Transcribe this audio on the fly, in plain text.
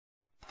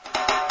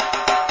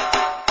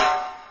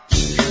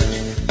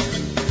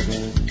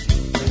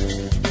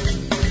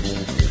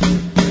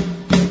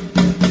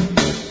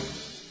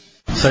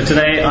So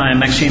today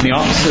I'm actually in the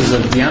offices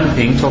of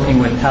Dianping talking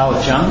with Hao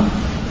Zhang,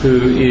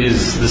 who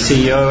is the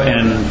CEO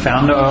and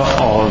founder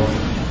of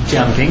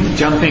Dianping.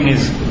 Dianping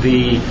is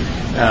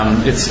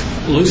it's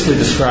loosely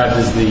described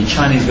as the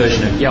Chinese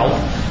version of Yelp.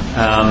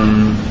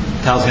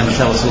 Tao's going to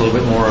tell us a little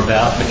bit more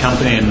about the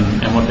company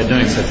and what they're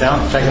doing. So Tao,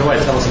 take it away.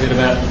 Tell us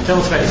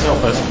about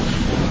yourself first.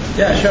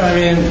 Yeah, sure. I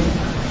mean,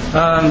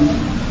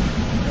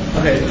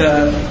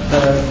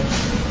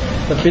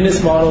 the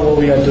business model what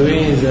we are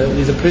doing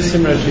is pretty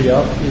similar to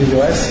Yelp in the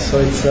US.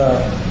 So it's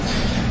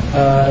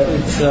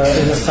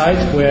a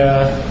site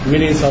where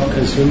millions of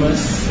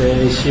consumers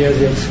they share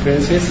their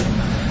experiences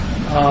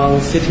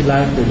on city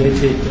life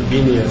related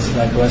venues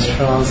like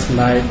restaurants,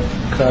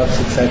 nightclubs,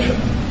 etc.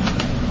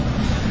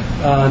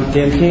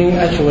 Dianping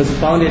actually was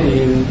founded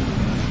in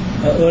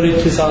early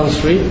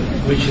 2003,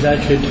 which is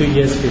actually 2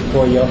 years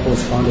before Yelp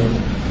was founded.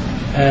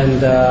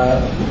 And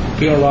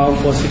been around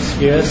for 6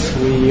 years.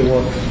 We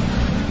were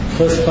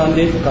first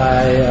funded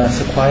by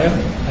Sequoia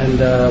and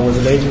was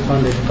later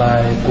funded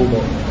by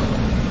Google.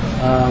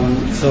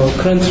 So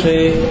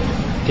currently,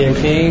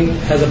 Dianping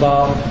has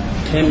about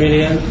 10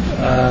 million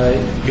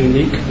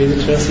unique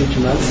visitors each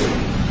month,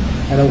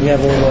 and we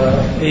have over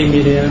 8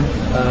 million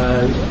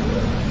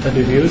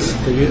reviews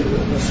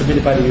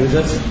submitted by the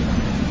users,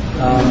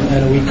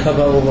 and we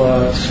cover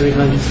over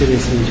 300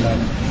 cities in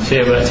China. So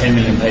you have about 10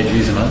 million page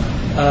views a month?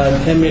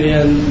 10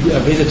 million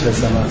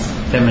visitors a month.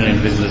 10 million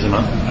visitors a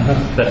month? Uh-huh.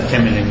 That's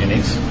 10 million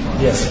uniques?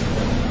 Yes.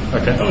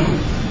 Okay.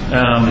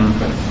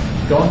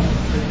 Go on.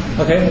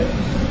 Okay.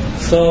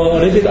 So a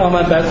little bit on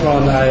my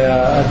background.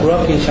 I grew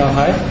up in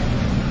Shanghai.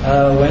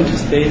 Went to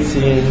States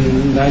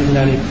in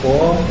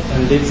 1994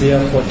 and lived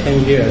there for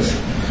 10 years.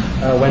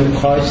 Went to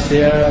college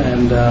there,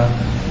 and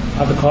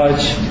after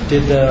college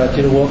did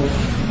work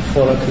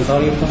for a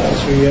consulting firm for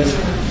 3 years.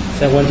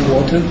 Then went to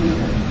Wharton.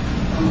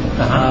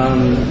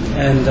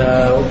 And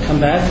come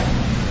back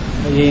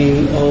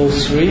in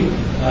 2003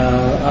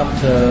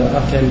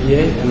 after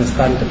MBA and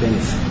started the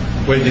business.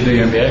 Where did you do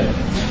your MBA?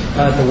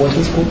 The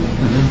Wharton School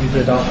in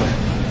Philadelphia.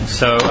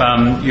 So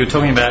you're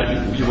talking about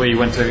where you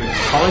went to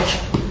college?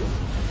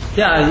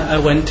 Yeah, I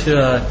went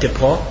to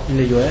DePaul in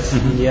the U.S.,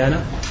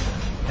 Indiana,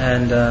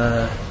 and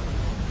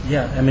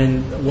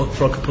worked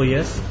for a couple of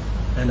years,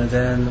 and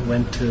then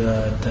went to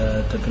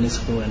the business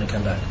school and I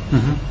came back.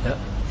 Yeah.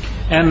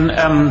 And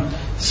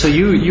so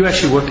you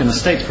actually worked in the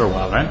States for a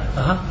while, right?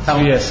 How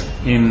 2 years.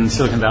 In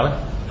Silicon Valley?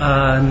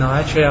 No,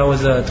 actually I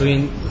was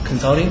doing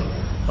consulting.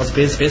 I was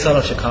based out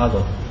of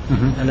Chicago,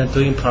 and then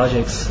doing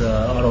projects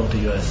all over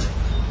the U.S.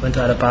 Went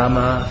to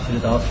Alabama,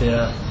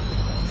 Philadelphia,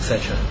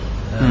 etc.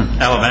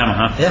 Alabama,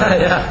 huh?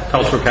 Yeah.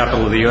 Cultural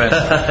capital of the U.S.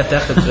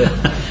 Definitely.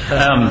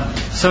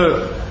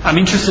 So I'm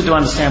interested to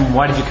understand,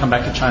 why did you come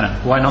back to China?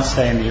 Why not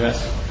stay in the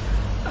U.S.?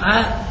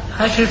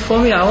 Actually, for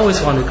me, I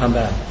always wanted to come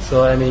back.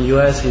 So I mean,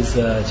 U.S. is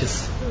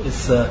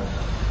it's a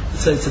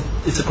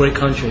great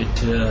country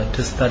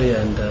to study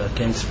and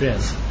gain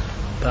experience.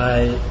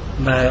 But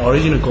my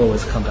original goal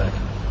was to come back.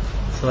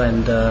 So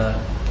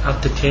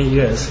after 10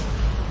 years,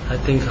 I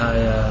think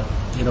I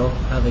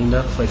have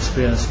enough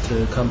experience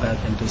to come back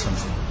and do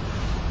something.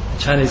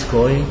 China is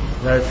growing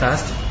very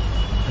fast.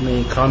 I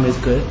mean, economy is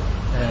good,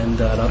 and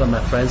a lot of my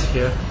friends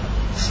here.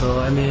 So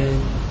I mean,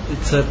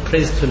 it's a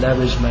place to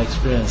leverage my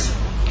experience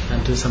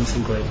and do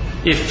something great.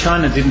 If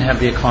China didn't have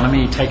the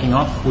economy taking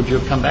off, would you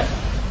have come back?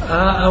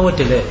 I would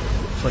delay,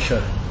 for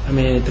sure. I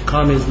mean, the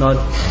economy is not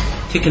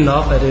taking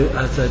off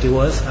as it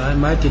was. I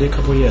might delay a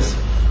couple of years.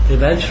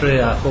 Eventually,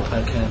 I hope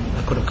I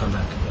could have come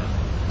back. Yeah.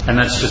 And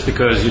that's just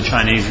because you're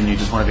Chinese and you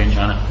just want to be in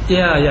China?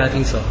 Yeah, I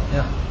think so.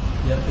 Yeah,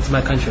 it's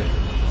my country.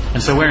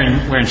 And so we're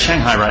in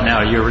Shanghai right now.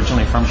 Are you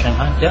originally from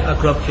Shanghai? Yeah, I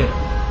grew up here.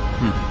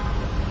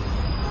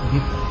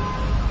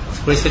 It's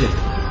a great city.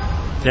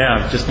 Yeah,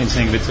 I've just been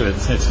seeing bits of it.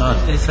 It's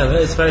nice.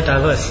 It's very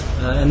diverse,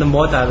 and the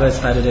more diverse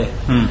by the day.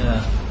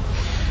 Yeah.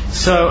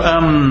 So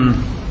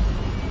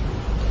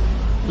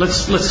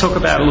let's talk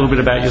about a little bit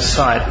about your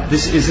site.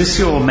 Is this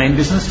your main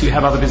business? Do you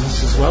have other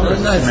businesses as well?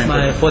 No, it's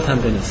my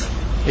full-time business.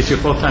 It's your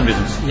full-time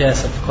business?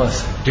 Yes, of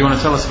course. Do you want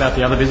to tell us about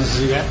the other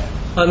businesses you have?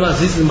 No,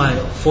 this is my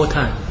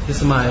full-time. This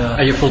is my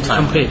Are you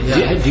full-time? Complete,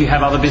 yeah. Do you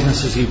have other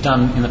businesses you've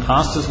done in the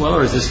past as well,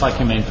 or is this like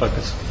your main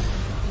focus?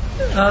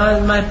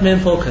 My main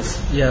focus,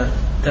 yeah,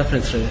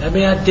 definitely. I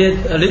mean, I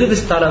did a little bit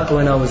startup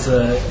when I was,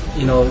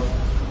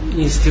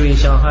 still in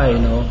Shanghai,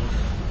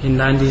 in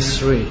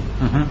 93,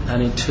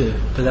 92.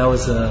 But that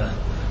was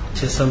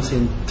just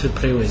something to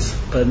play with.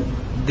 But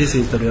this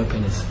is the real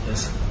business,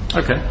 yes.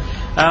 Okay.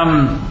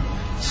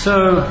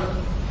 So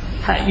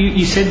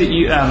you said that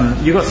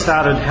you got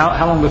started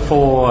how long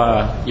before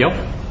Yelp?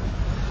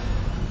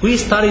 We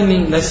started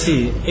in,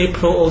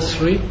 April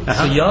 03.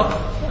 So Yelp,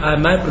 I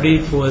might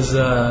believe, was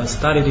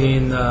started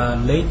in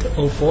late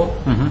 04.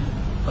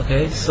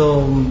 Okay,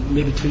 so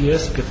maybe 2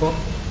 years before.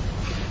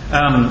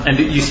 And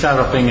you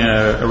started off being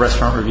a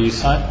restaurant review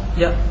site?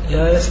 Yeah,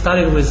 I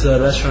started with a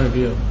restaurant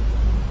review.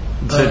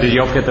 So did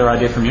Yelp get their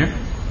idea from you?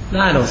 No,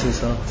 I don't think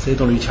so. They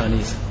don't read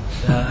Chinese.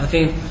 I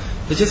think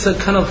it's just a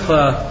kind of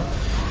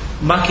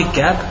market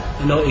gap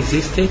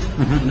existed.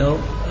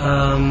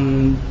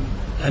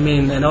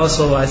 And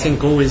also I think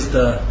go with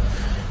the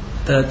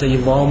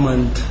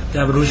involvement, the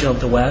evolution of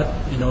the web.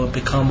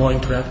 Become more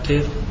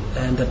interactive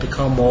and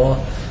become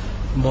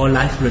more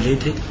life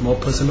related, more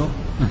personal.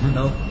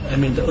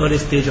 The early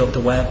stage of the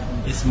web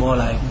is more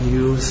like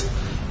news,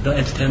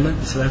 entertainment,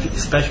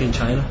 especially in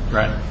China.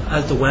 Right.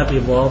 As the web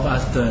evolve,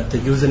 as the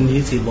user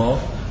needs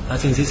evolve, I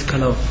think this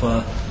kind of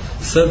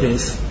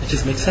service, it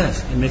just makes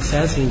sense. It makes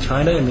sense in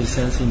China, it makes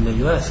sense in the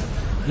US.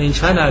 And in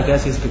China, I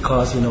guess it's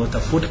because, the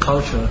food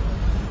culture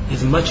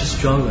is much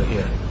stronger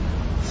here.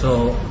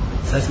 So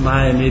that's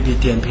why maybe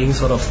Dianping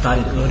sort of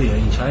started earlier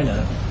in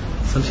China.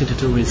 Something to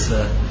do with,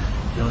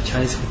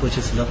 Chinese people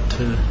just love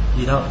to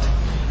eat out.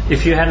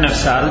 If you hadn't have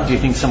started, do you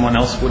think someone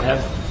else would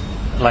have?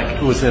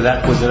 Was there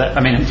that? Do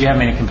you have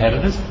many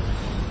competitors?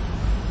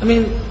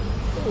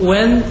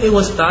 When it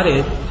was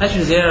started,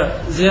 actually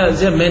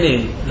there are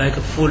many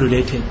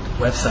food-related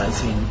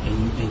websites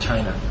in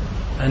China,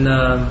 and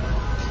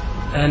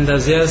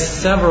there are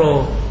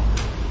several.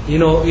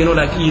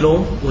 Like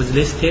Elong was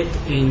listed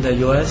in the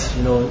US.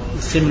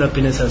 Similar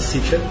business as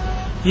Ctrip.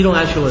 Elong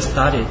actually was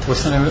started.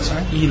 What's the name of it?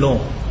 Sorry. Elong.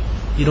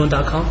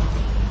 Elong.com.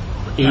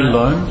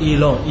 Elong.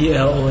 Elong.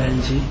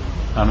 ELONG.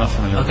 I'm not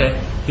familiar.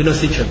 Okay.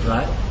 Ctrip,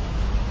 right?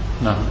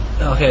 No.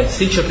 Okay.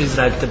 Ctrip is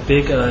like the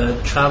big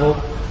travel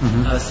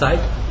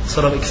site,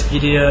 sort of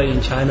Expedia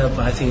in China,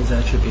 but I think it's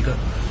actually bigger.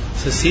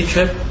 So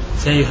Ctrip,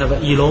 then you have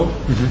Elong,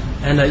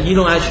 and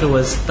Elong actually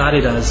was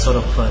started as sort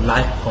of a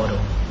live portal.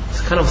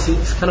 It's kind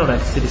of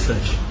like City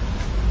Search.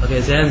 Okay,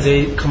 then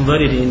they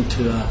converted it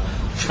into a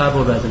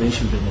travel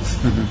reservation business.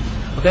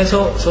 Okay,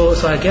 so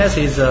I guess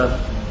it's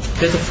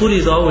because the food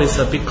is always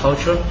a big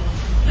culture,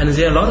 and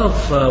there are a lot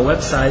of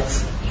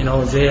websites.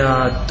 They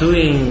are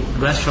doing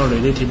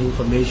restaurant-related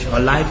information or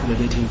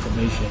life-related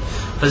information,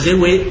 but the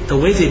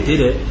way they did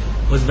it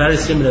was very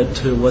similar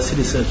to what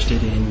City Search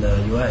did in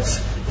the US.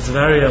 It's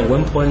very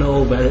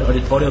 1.0, very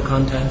editorial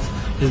content.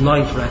 It's not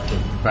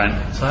interactive.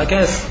 Right. So I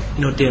guess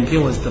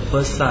Dianping was the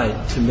first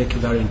site to make it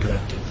very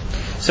interactive.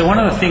 So one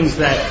of the things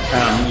that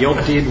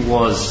Yelp did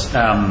was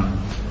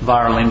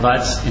viral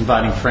invites,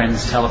 inviting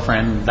friends, tell a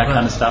friend, that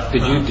kind of stuff.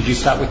 Did you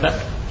start with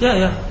that?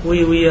 Yeah.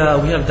 We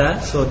have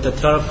that. So the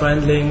tell a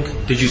friend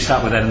link. Did you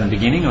start with that in the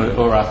beginning,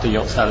 or after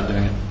Yelp started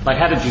doing it?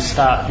 How did you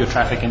start your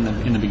traffic in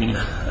the beginning?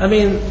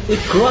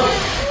 It grew up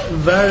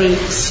very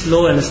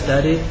slow and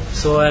steady.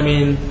 So at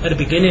the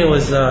beginning it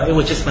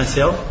was just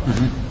myself,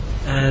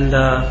 and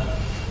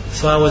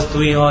so I was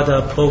doing all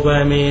the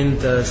programming,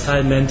 the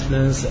site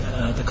maintenance,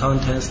 the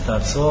content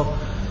stuff. So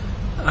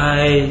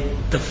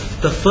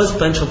the first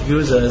bunch of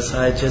users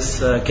I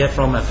just get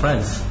from my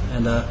friends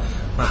and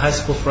my high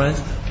school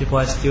friends, people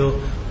I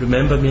still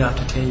remember me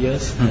after 10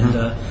 years, and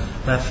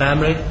my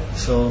family.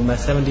 So my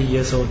 70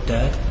 years old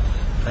dad,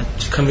 I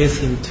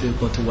convinced him to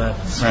go to web,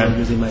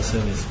 using my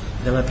service.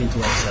 Never been to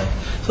website.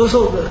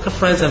 So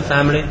friends and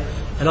family,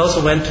 and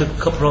also went to a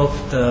couple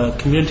of the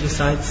community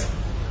sites,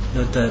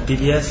 the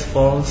BBS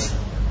forums,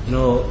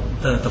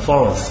 the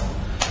forums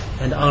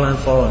and online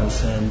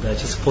forums, and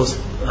just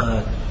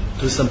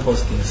do some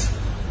postings,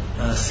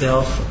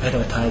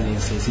 self-advertising,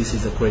 say this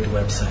is a great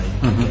website, you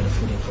can get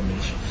food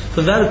information.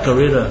 So that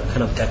guerrilla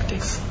kind of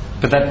tactics.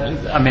 But that,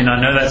 I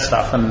know that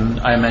stuff, and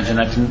I imagine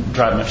that didn't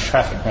drive much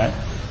traffic, right?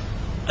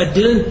 I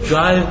didn't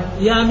drive,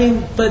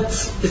 but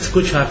it's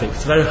good traffic.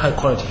 It's very high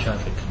quality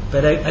traffic.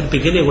 But at the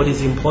beginning, what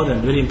is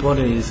important, really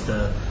important, is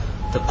the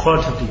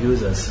quality of the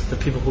users, the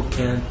people who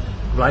can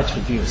write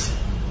reviews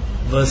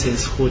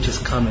versus who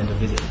just come and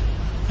visit.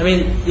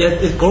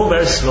 It grows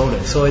very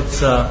slowly. So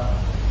it's,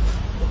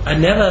 I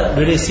never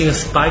really seen a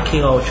spike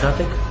in our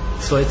traffic.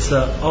 So it's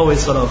always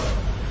sort of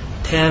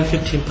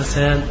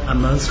 10-15% a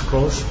month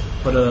growth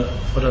for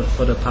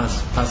the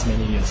past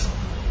many years.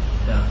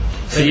 Yeah.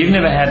 So you've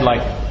never had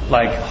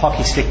like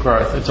hockey stick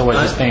growth. It's always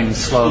just been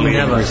slowly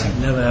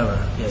increasing. Never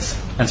ever. Yes.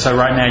 And so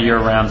right now you're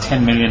around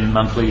 10 million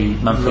monthly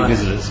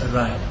visitors.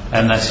 Right.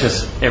 And that's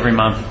just every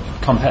month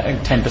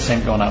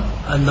 10% going up.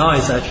 And now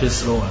it's actually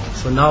slower.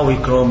 So now we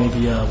grow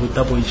maybe we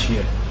double each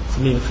year.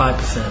 So maybe 5%,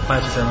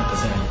 5 to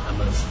 7% a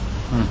month.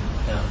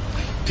 Yeah.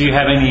 Do you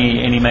have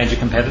any major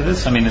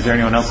competitors? Is there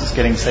anyone else that's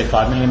getting, say,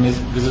 5 million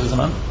visitors a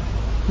month?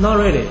 Not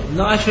really.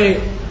 No,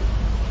 actually,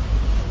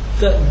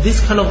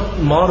 this kind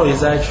of model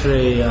is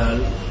actually,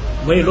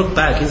 when you look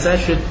back, it's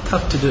actually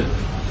tough to do.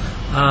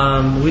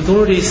 We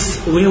don't really.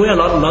 We have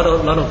a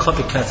lot of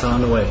copycats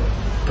on the way,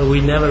 but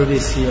we never really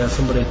see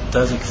somebody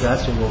does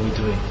exactly what we're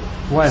doing.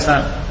 Why is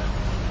that?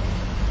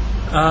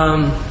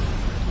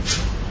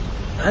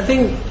 I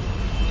think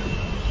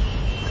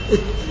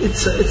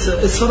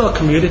it's sort of a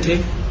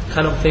community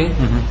kind of thing,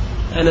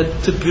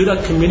 and to build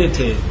a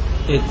community,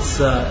 it's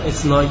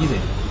not easy,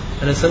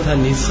 and it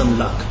sometimes needs some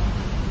luck,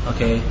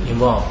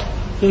 involved.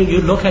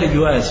 You look at the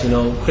US,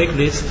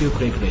 Craigslist, still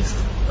Craigslist,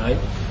 right?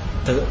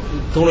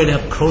 Don't really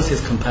have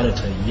closest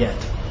competitor yet.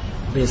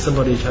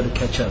 Somebody try to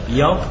catch up.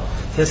 Yelp,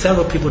 there are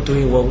several people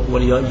doing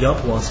what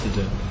Yelp wants to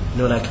do.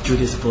 Like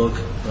Judy's book,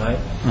 right?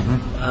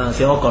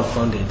 They all got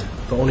funded,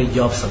 but only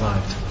Yelp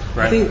survived.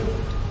 Right. I think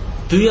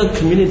doing a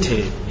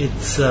community,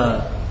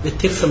 it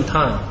takes some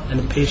time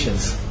and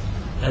patience,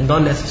 and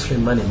not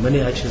necessarily money.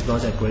 Money actually is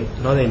not that great,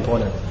 not that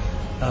important.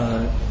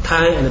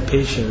 Time and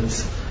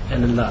patience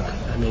and luck.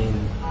 I mean,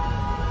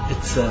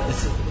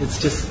 it's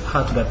just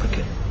hard to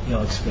replicate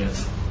your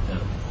experience.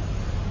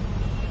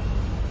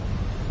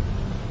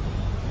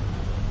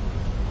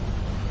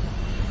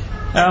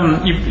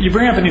 Yeah. You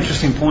bring up an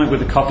interesting point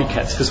with the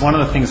copycats, because one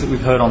of the things that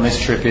we've heard on this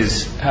trip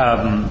is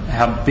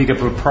how big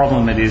of a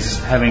problem it is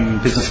having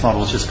business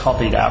models just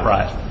copied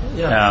outright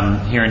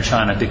here in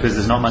China, because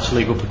there's not much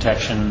legal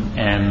protection,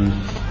 and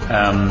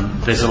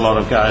there's a lot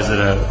of guys that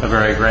are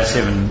very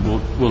aggressive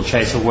and will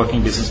chase a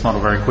working business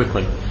model very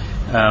quickly.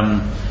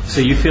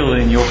 So you feel that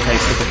in your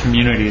case that the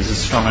community is a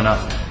strong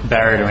enough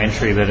barrier to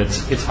entry that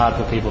it's hard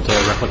for people to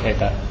replicate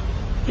that?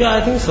 Yeah,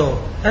 I think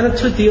so. And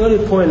to the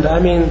earlier point, I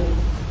mean,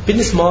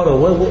 business model,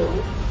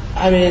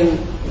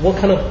 what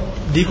kind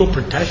of legal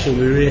protection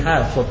we really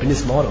have for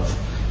business models,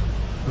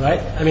 right?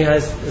 I mean,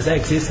 that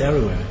exists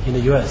everywhere in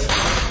the US.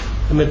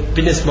 I mean,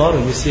 business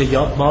model, you see a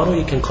Yelp model,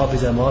 you can copy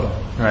that model.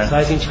 Right. So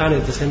I think China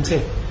is the same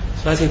thing.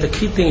 So I think the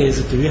key thing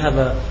is, do you have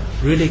a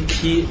really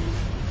key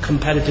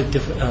competitive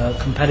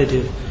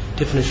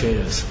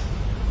differentiators?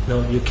 You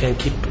know, you can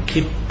keep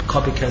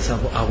copycats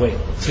away.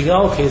 So in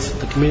our case,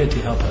 the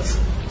community help us.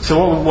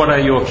 So what are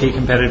your key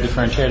competitive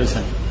differentiators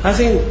then? I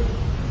think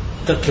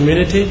the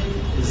community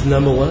is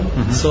number one.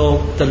 Mm-hmm. So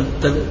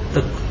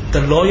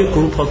the loyal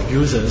group of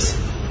users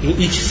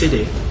in each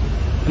city.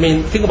 I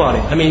mean, think about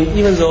it. I mean,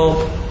 even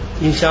though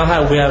in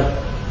Shanghai we have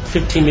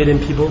 15 million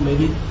people,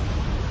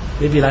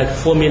 maybe like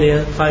 4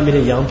 million, 5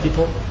 million young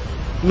people.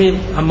 I mean,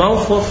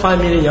 among 5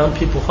 million young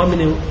people, how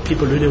many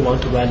people really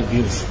want to write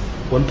reviews?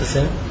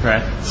 1%.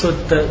 Right. So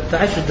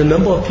actually the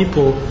number of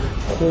people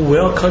who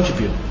will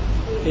contribute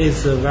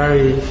is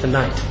very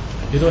finite.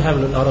 You don't have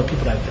a lot of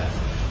people like that.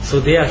 So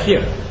they are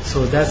here.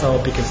 So that's our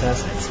biggest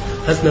assets.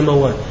 That's number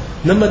one.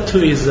 Number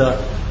two is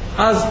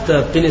as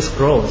the business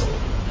grows,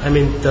 I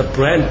mean, the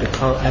brand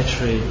becomes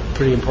actually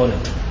pretty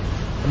important.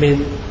 I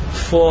mean,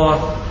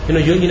 in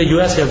the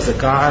US you have the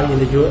guide, in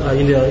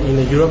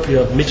the Europe you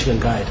have Michelin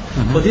Guide.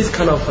 Mm-hmm. For this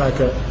kind of like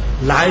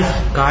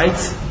life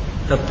guides,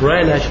 the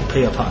brand actually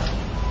play a part.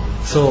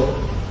 So,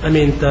 I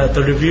mean,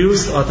 the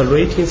reviews or the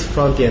ratings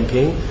from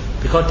Dianping,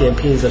 because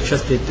Dianping is a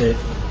trusted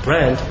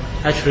brand,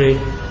 actually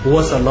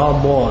worth a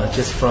lot more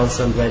just from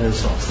some random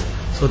source.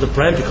 So the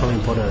brand becomes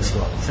important as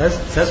well.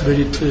 That's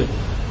really two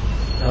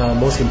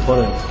most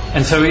important.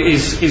 And so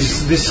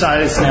is this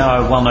site is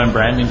now a well-known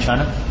brand in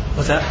China?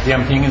 What's that?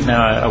 Dianping is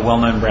now a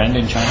well-known brand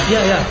in China?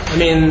 Yeah. I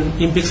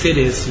mean, in big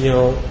cities,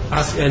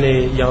 ask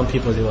any young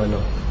people, they will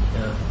know.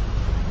 Yeah.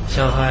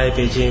 Shanghai,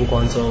 Beijing,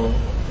 Guangzhou,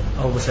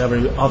 almost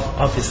every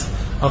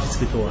office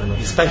people will know,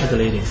 especially the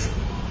ladies.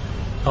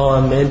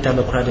 Our main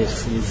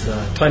demographics is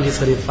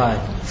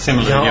 20-35.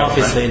 Similar young to your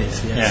office friend.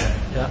 ladies. Yes.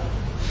 Yeah.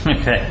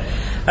 Okay.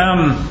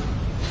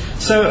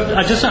 So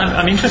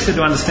I'm interested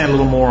to understand a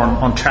little more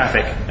on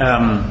traffic.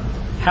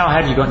 How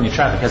have you gotten your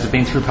traffic? Has it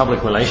been through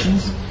public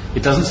relations?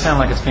 It doesn't sound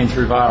like it's been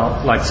through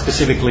viral, like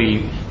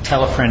specifically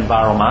tell-a-friend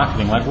viral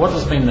marketing. Like, what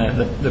has been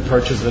the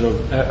approaches that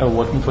are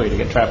working for you to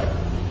get traffic?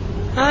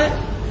 I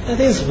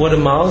think it's word of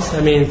mouth. I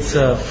mean, it's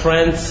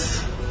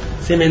friends.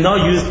 They may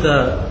not use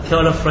the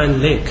tell-a-friend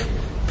link,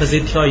 but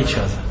they tell each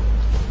other.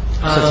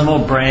 So it's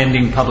more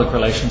branding, public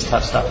relations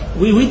type stuff?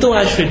 We don't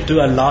actually do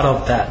a lot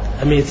of that.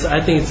 I mean,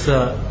 I think it's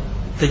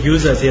the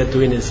users, they are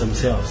doing it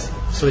themselves.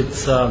 So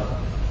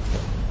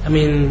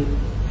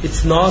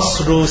it's not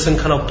through some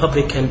kind of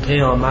public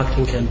campaign or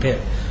marketing campaign.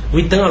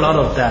 We've done a lot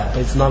of that,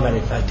 but it's not very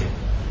effective.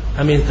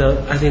 I mean,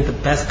 I think the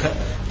best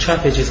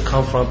traffic is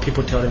come from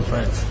people telling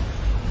friends.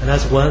 And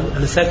that's one.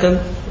 And the second,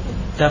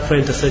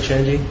 definitely the search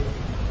engine.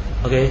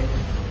 Okay.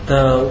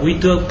 We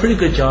do a pretty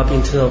good job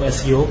in terms of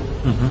SEO,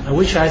 mm-hmm.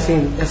 which I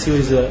think SEO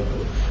is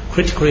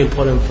critically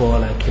important for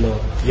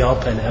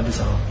Yelp and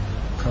Amazon.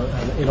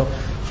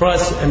 For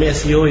us, I mean,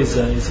 SEO is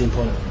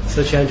important.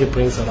 Search engine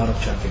brings a lot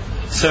of traffic.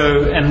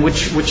 So, and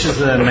which is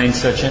the main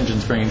search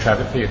engines bringing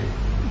traffic for you?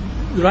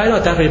 Right now,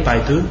 definitely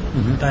Baidu.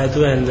 Mm-hmm.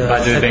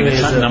 Baidu being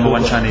the number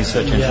one Chinese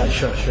search engine. Yeah,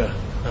 sure.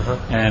 Uh-huh.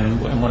 And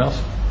what else?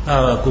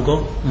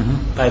 Google.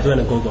 Mm-hmm. Baidu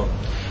and Google.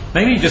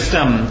 Maybe just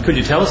could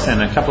you tell us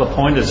then a couple of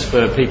pointers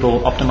for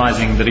people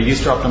optimizing that are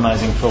used to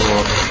optimizing for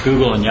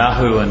Google and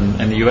Yahoo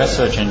and the US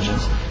search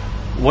engines?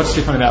 What's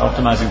different about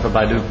optimizing for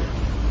Baidu?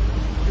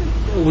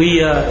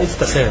 It's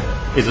the same.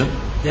 Is it?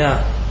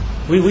 Yeah.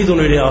 We don't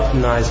really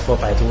optimize for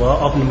Baidu. We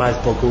optimize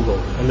for Google,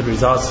 and the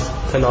results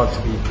turn out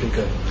to be pretty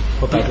good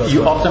for Baidu.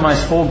 You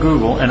optimize for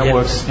Google, and it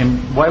works.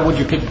 Why would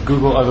you pick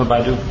Google over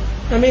Baidu?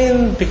 I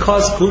mean,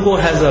 because Google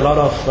has a lot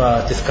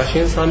of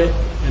discussions on it,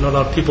 and a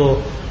lot of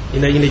people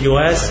in the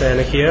US and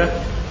here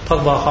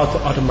talk about how to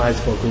optimize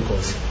for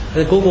Google's.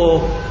 And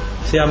Google,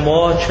 they are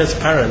more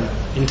transparent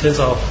in terms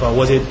of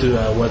what they do,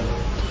 what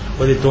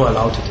they don't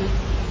allow to do,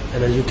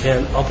 and then you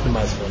can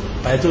optimize for them.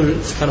 Baidu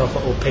is kind of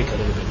opaque a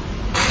little bit.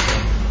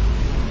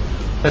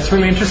 That's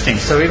really interesting.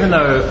 So even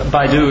though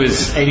Baidu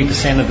is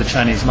 80% of the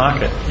Chinese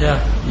market,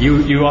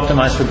 you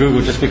optimize for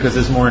Google just because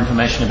there's more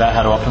information about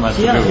how to optimize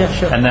for Google. Yeah,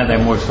 sure. And that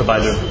then works for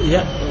Baidu.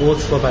 Yeah,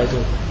 works for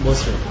Baidu,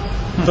 mostly.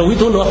 But we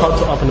don't know how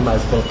to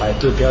optimize for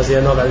Baidu because they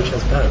are not very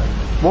transparent.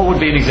 What would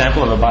be an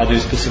example of a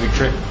Baidu-specific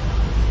trick?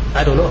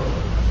 I don't know.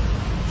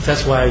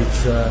 That's why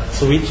it's...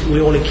 so we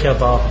only care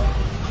about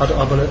how to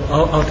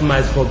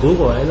optimize for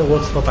Google, and it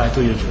works for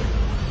Baidu usually.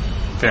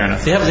 Fair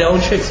enough. They have their own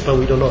tricks, but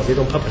we don't know. They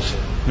don't publish it.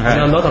 Right.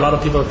 There are not a lot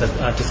of people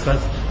that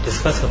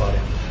discuss about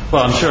it.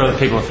 Well, I'm sure other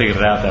people have figured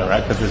it out, though,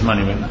 right? Because there's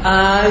money in it.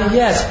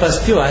 Yes, but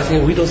still, I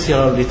think we don't see a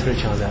lot of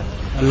literature on that.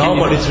 A lot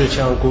more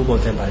literature on Google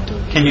than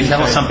Baidu. Can you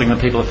tell us something that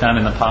people have found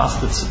in the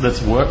past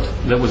that's worked,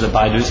 that was a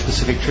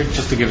Baidu-specific trick,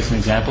 just to give us an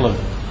example of...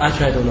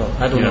 Actually, I don't know.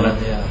 I don't know.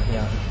 Yeah.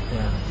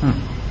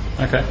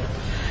 Okay.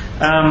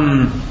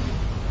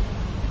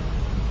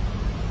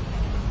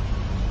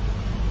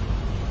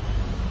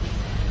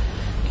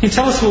 Can you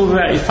tell us a little bit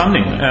about your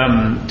funding?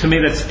 To me,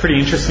 that's pretty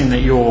interesting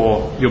that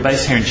you're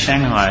based here in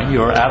Shanghai,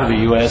 you're out of the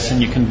US, and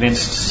you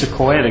convinced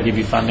Sequoia to give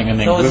you funding, and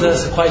then That Google.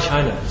 was Sequoia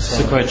China. So,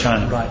 Sequoia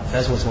China. Right,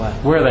 that was why.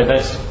 Where are they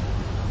based?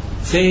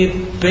 They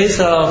based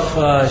off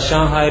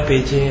Shanghai,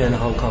 Beijing, and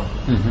Hong Kong.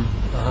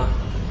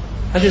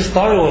 Actually, the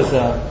story was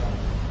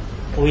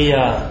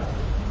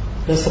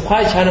the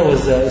Sequoia China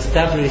was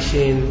established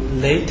in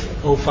late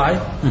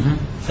 2005.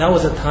 That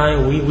was the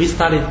time we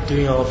started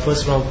doing our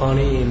first round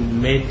funding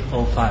in mid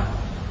 2005.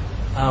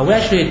 We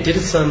actually did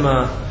some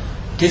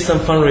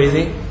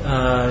fundraising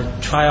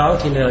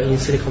tryout in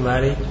Silicon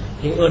Valley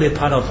in early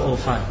part of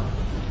 2005.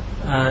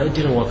 It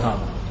didn't work out.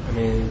 I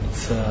mean,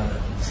 it's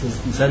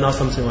not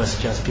something I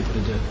suggest people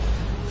to do.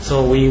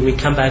 So we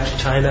come back to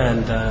China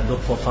and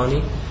look for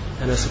funding,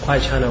 and Sequoia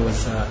China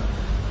was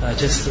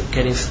just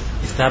getting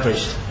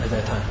established at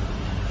that time.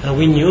 And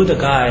we knew the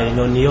guy,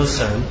 Neil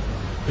Sun,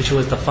 which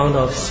was the founder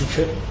of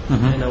Ctrip,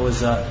 and I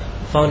was a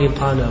founding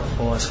partner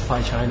for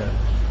Sequoia China.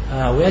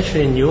 We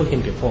actually knew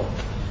him before,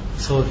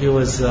 so he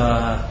was.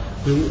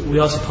 We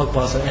also talked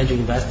about some angel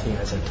investing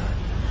at that time.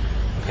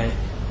 Okay,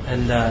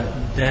 and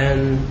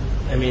then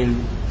I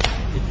mean,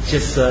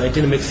 it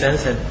didn't make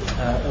sense at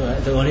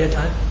the earlier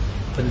time,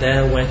 but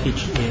then when he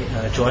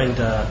joined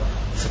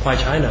Sequoia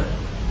China,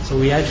 so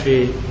we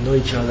actually know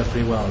each other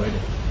pretty well already.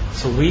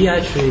 So we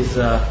actually is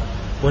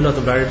one of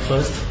the very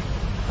first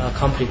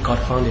company got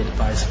founded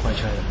by Sequoia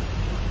China.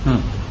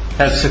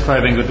 Has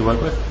Sequoia been good to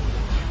work with?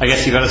 I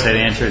guess you've got to say the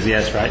answer is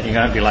yes, right? You're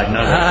going to be like,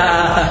 no.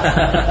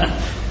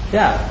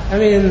 Yeah, I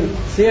mean,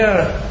 they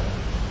are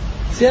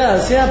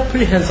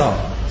pretty hands-on.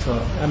 So,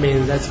 I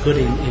mean, that's good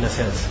in a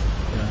sense.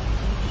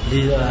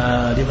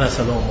 Yeah. Leave us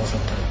alone most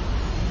of the time.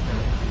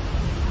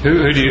 Yeah.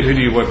 Who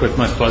do you work with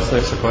most closely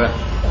at Sequoia?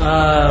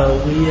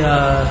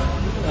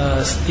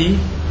 Steve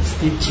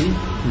G.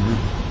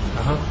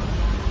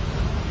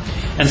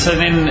 And so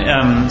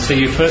then, so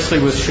you firstly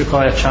was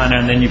Sequoia China,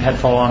 and then you've had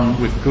follow-on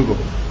with Google.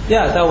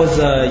 Yeah, that was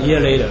a year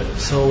later.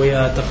 So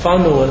the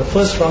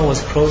first round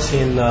was closed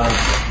in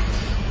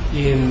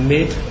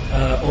mid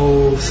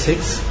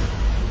 2006,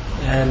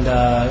 and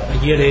a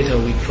year later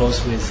we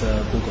closed with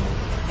Google.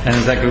 And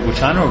is that Google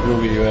China or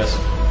Google US?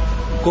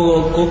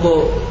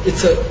 Google.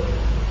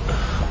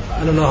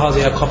 I don't know how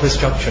they are corporate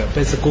structure,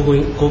 but it's a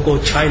Google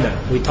China.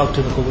 We talked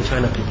to the Google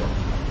China people.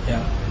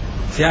 Yeah,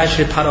 they're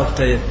actually part of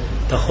the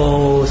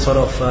whole sort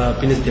of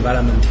business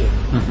development team.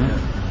 Yeah.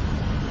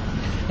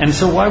 And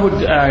so why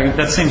would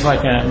that seems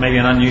like maybe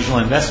an unusual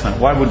investment?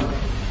 Why would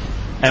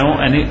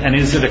and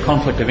is it a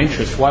conflict of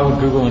interest? Why would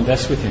Google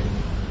invest with you?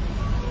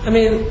 I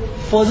mean,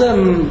 for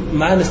them,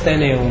 my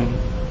understanding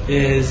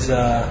is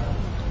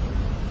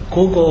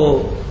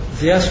Google,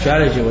 their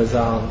strategy was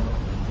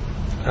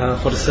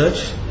for the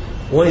search.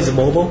 One is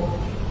mobile,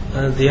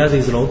 and the other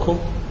is local.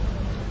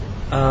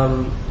 I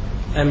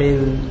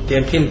mean,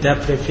 Dianping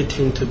definitely fit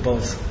into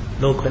both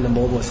local and the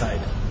mobile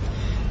side.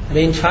 And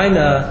in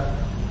China,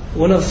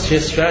 one of the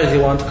strategies we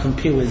want to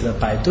compete with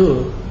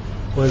Baidu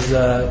was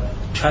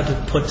try to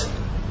put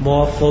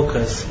more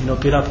focus,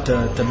 build up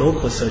the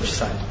local search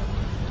side.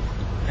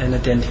 And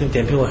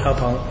Dianping will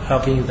help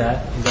in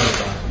that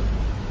regard.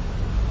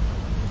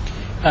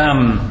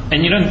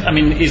 And you don't, I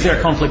mean, is there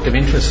a conflict of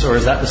interest, or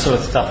is that the sort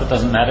of stuff that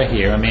doesn't matter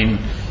here? I mean,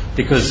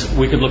 because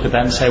we could look at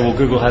that and say, well,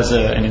 Google has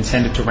an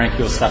incentive to rank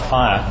your stuff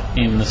higher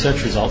in the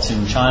search results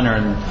in China.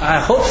 And I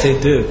hope they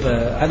do,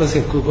 but I don't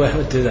think Google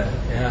ever do that.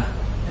 Yeah.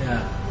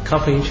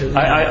 Conflict of interest.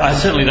 I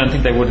certainly don't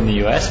think they would in the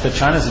US, but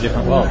China's a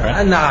different world,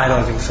 right? No, I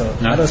don't think so.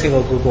 No? I don't think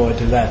Google would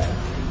do that.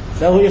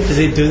 So if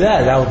they do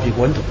that, that would be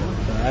wonderful.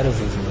 But I don't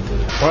think they will do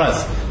that for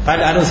us.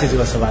 But I don't think they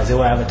will survive. They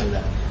will ever do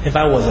that. If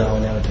I wasn't, I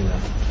would never do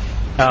that.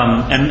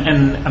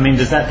 And I mean,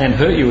 does that then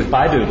hurt you with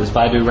Baidu? Does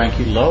Baidu rank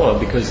you lower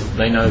because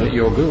they know that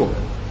you're Google?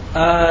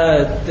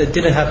 It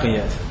didn't happen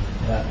yet.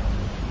 Yeah.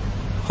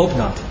 Hope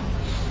not.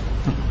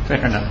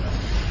 Fair enough.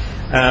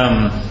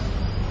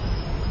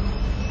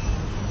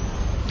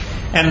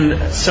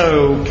 And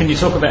so, can you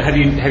talk about have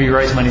you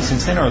raised money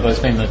since then, or have those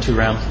been the 2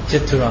 rounds?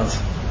 Just 2 rounds.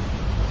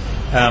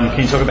 Can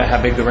you talk about how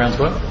big the rounds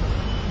were?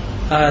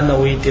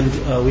 No, we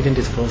didn't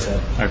disclose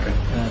that. Okay.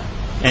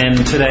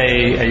 And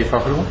today, are you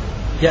profitable?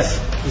 Yes,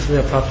 we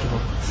are profitable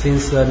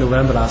since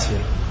November last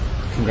year.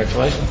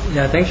 Congratulations.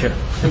 Yeah, thank you.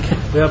 Thank you.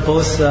 We are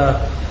both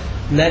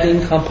net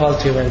income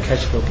positive and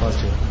cash flow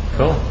positive.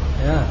 Cool.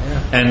 Yeah.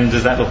 And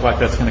does that look like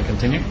that's going to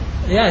continue?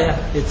 Yeah.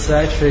 It's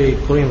actually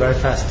growing very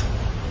fast.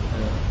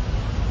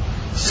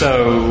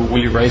 So, will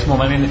you raise more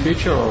money in the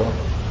future, or?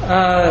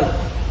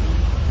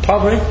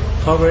 Probably,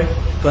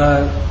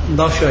 but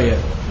not sure yet.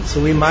 So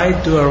we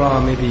might do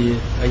around maybe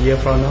a year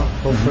from now,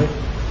 hopefully.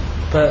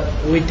 Mm-hmm. But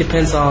it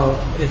depends on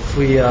if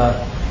we.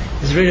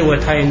 It's really we're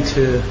trying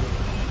to.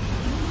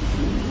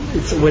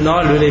 We're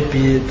not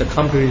really the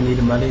company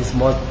need money. It's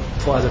more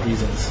for other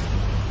reasons.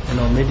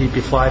 Maybe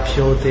before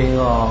IPO thing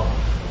or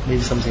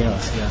maybe something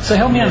else. Yeah. So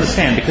help me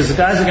understand, because the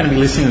guys are going to be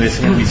listening to this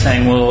and going to be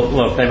saying, well,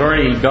 look, they've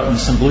already gotten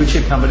some blue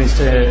chip companies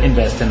to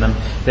invest in them.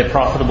 They're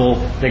profitable.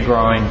 They're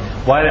growing.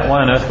 Why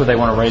on earth would they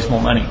want to raise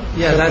more money?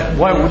 Yeah.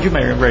 Why would you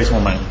raise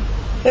more money?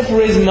 If we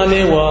raise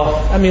money,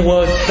 definitely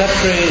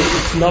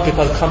it's not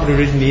because the company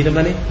really need the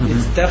money. Mm-hmm.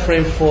 It's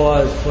definitely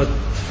for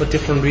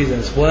different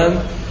reasons. One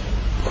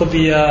could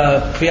be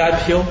a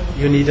pre-IPO.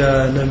 You need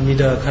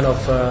a kind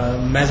of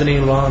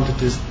mezzanine round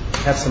to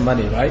have some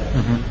money, right?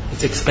 Mm-hmm.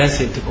 It's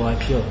expensive to go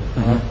IPO.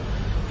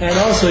 Mm-hmm. And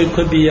also it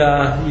could be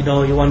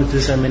you want to do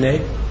some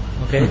M&A,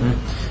 okay?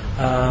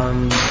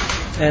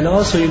 Mm-hmm. And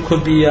also it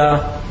could be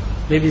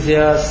maybe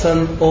there are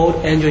some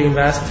old angel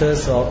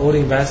investors or old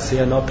investors they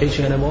are not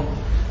patient anymore.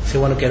 So they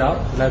want to get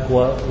out, like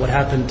what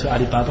happened to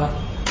Alibaba,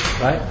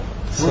 right?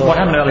 So what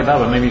happened to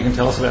Alibaba? Maybe you can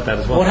tell us about that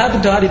as well. What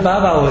happened to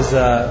Alibaba was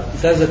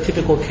that's a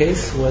typical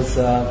case. Was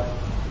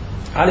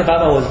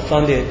Alibaba was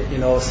funded,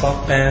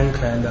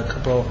 SoftBank and a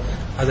couple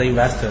other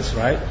investors,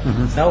 right?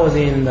 Mm-hmm. That was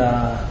in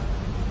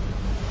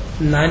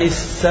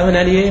 97,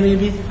 98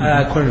 maybe. Mm-hmm.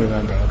 I couldn't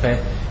remember. Okay,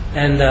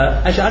 and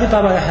actually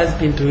Alibaba has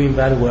been doing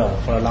very well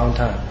for a long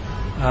time,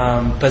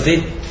 but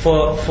they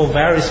for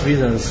various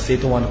reasons they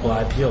don't want to go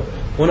IPO.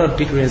 One of the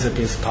big reasons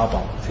is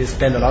Taobao. They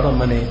spend a lot of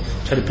money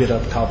trying to build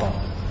up Taobao.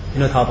 You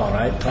know Taobao,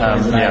 right? Taobao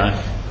is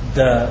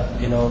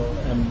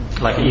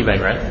like eBay,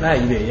 right? Not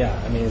eBay,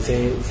 yeah.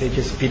 They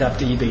just beat up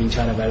the eBay in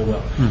China very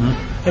well. Mm-hmm.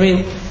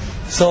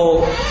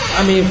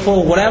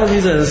 For whatever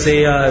reasons,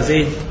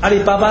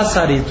 Alibaba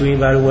side is doing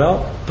very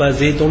well, but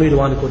they don't really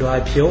want to go to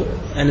IPO,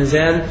 and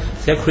then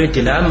they create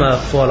dilemma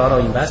for a lot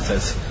of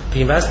investors.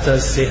 The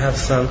investors they have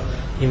some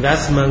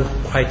investment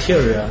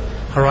criteria,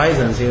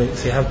 horizons.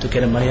 They have to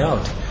get the money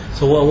out.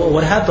 So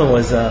what happened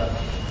was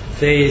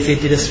they did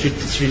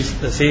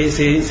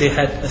they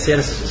had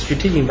a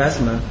strategic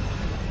investment,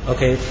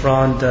 okay,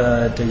 from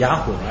the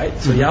Yahoo, right?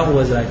 So Yahoo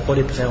was like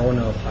 40%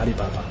 owner of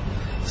Alibaba.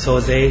 So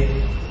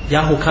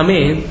Yahoo come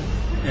in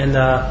and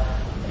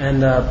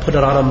put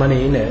a lot of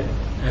money in it,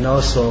 and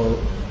also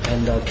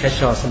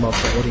cash out some of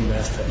the old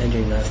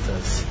angel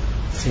investors,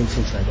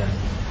 things like that.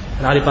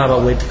 And Alibaba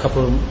waited a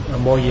couple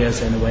more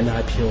years and went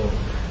IPO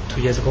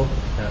 2 years ago.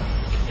 Yeah.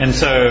 And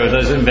so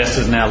those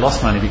investors now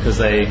lost money because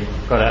they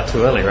got out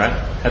too early, right?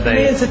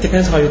 It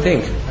depends how you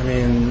think.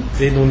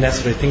 They don't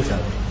necessarily think that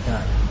way.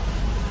 Yeah.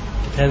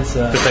 Depends.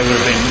 But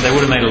they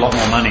would have made a lot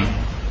more money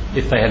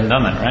if they hadn't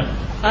done that, right?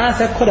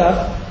 That could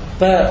have.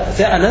 But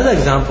another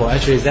example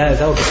actually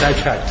that was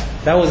sidetracked.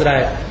 That was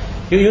like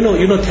you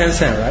know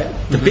Tencent, right?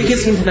 The mm-hmm.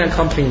 biggest internet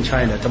company in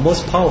China, the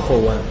most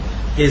powerful one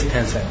is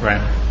Tencent. Right.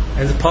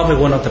 And it's probably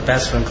one of the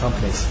best run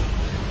companies.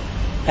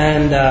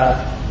 And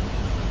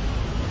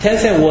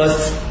Tencent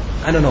was,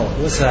 it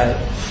was like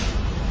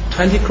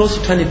close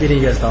to $20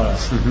 billion US,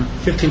 mm-hmm.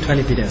 15,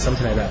 20 billion,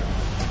 something like that.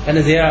 And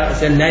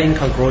their net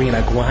income growing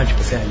like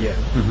 100% a year.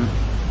 Mm-hmm.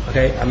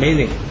 Okay,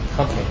 amazing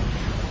company.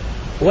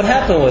 What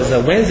happened was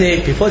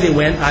before they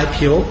went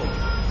IPO,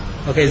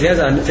 okay, there's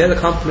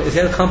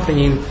a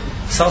company in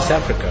South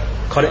Africa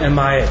called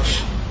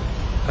MIH.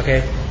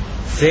 Okay,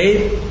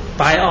 they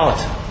buy out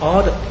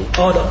all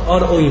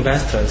the old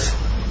investors.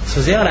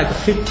 So they are like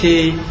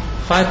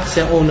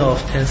 55% owner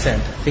of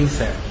Tencent.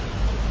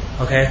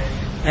 Okay,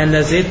 and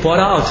they bought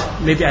out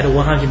maybe at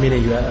 $100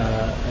 million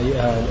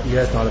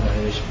US dollar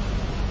valuation.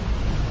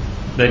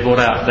 They bought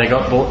out. They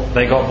got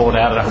bought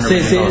out at $100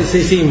 million.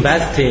 They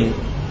investing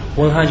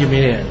 $100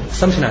 million,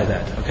 something like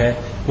that. Okay,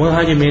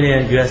 $100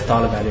 million US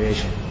dollar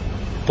valuation.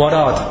 Bought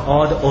out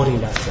all the old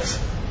investors,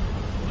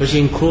 which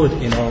include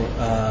the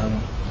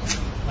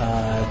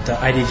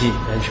IDG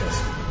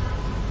Ventures.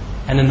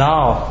 And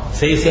now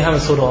they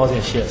haven't sold all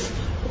their shares,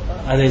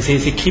 and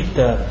they keep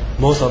the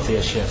most of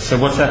their shares. So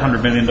what's that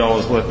 $100 million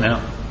worth now?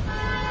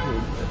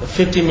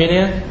 50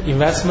 million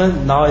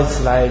investment. Now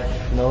it's like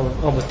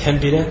almost 10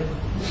 billion.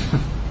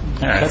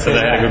 All right, so they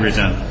had a good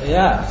return.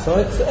 Yeah, so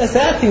it's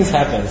that things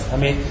happens.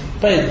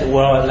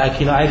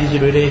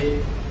 IDG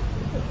really,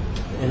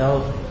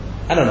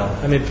 I don't know.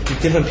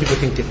 Different people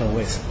think different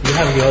ways. You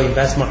have your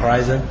investment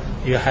horizon.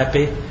 You're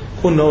happy.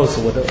 Who knows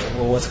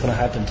what's going to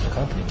happen to the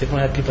company?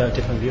 Different people have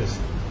different views.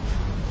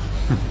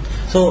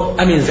 So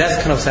that's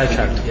kind of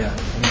sidetracked. Yeah.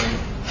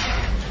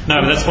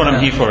 No, but that's what I'm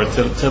here for,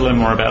 to learn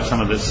more about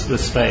some of this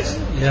space.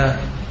 Yeah.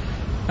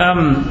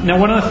 Now,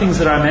 one of the things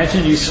that I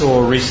imagine you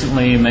saw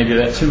recently, maybe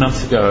about 2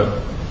 months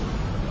ago,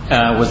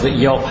 was that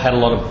Yelp had a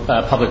lot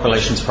of public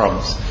relations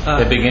problems.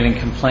 They've been getting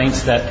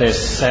complaints that their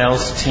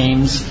sales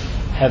teams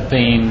have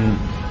been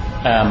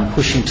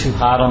pushing too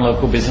hard on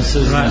local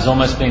businesses. Right. And there's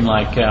almost been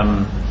like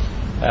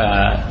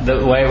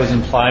the way it was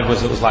implied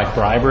was it was like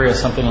bribery or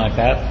something like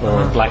that,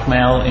 or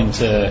blackmail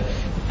into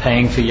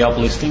paying for Yelp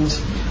listings,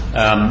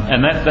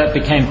 and that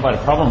became quite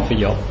a problem for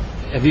Yelp.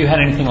 Have you had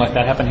anything like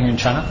that happen here in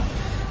China?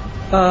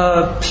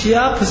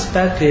 PR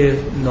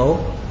perspective,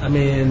 no. I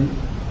mean,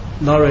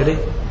 not really.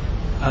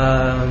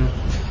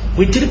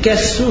 We did get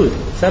sued,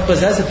 but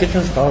that's a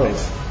different story.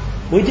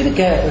 We did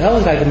get, that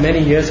was like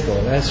many years ago,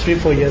 that's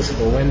 3-4 years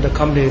ago when the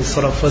company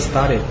sort of first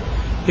started.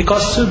 We got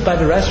sued by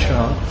the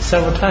restaurant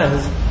several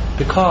times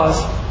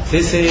because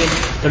they say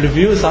the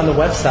reviews on the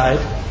website,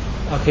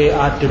 okay,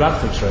 are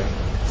derogatory.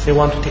 They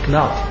want to take it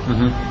out.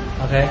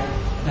 Okay,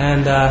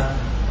 and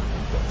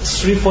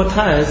 3-4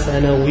 times,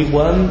 and we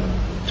won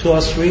 2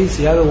 or 3.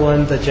 The other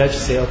one, the judge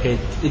say, okay,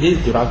 it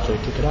is derogatory,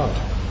 take it out.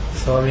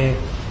 So I mean,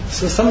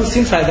 so some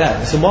things like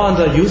that. It's more on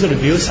the user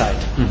review side.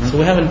 So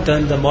we haven't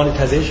done the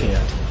monetization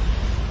yet.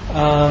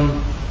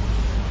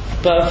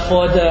 But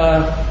for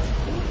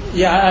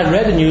I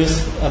read the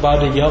news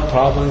about the Yelp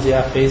problems they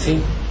are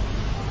facing.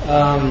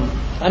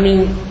 I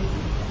mean,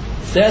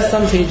 there's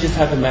something you just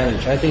have to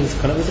manage. I think it's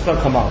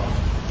gonna come out.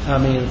 I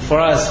mean,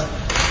 for us,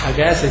 I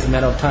guess it's a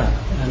matter of time,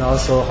 and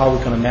also how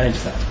we're gonna manage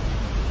that.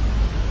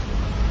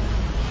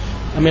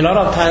 I mean, a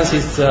lot of times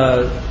it's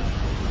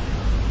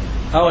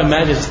I would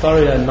imagine the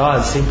story are not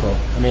as simple.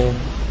 I mean,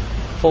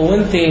 for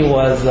one thing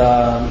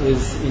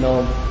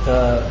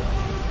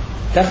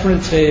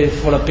definitely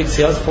for a big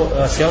sales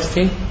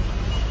team,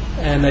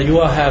 and you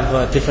will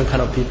have different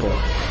kind of people.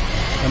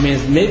 I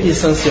mean, maybe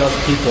some sales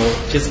people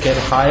just get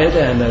hired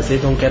and they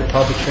don't get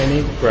proper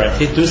training. Right.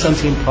 They do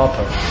something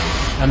proper.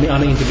 I mean,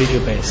 on an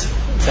individual basis.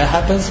 That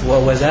happens.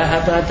 Well, when that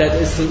happens, that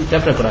is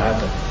definitely going to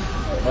happen.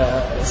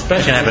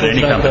 Especially it can happen in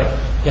any company.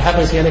 It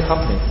happens in any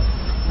company.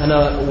 And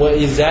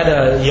is that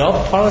a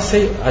Yelp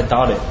policy? I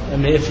doubt it. I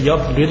mean, if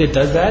Yelp really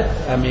does that,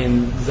 I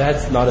mean,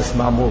 that's not a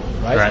smart move,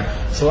 right?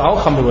 So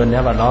our company will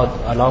never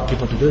allow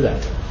people to do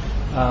that.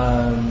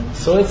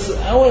 So it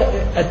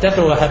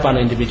definitely will happen on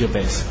an individual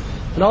basis.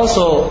 And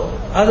also,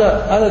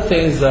 other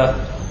things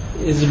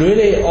is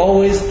really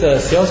always the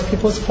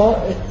salespeople's fault.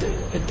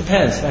 It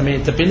depends. I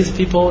mean, the business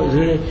people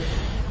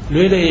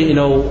really, you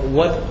know,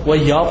 what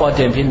Yelp or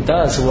Dianping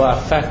does will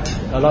affect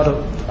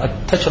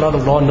touch a lot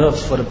of raw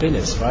nerves for the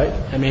business, right?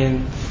 I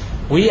mean,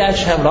 we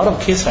actually have a lot of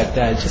cases like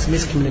that, just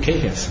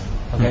miscommunications.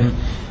 Okay,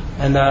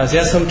 and there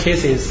are some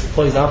cases,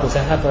 for example,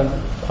 that happen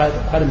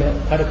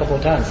quite a couple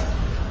of times.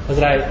 It's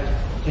like,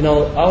 you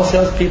know, our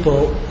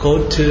salespeople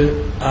go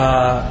to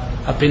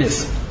a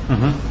business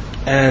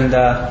and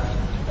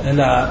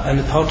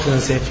talk to them,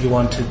 say if you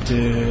want to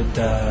do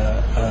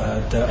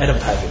the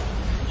advertising.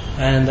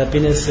 And the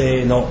business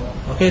say no.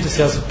 Okay, the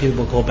sales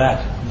people go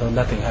back. No,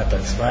 nothing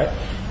happens, right?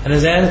 And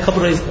then a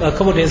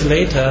couple of days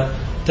later,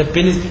 the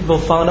business people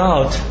found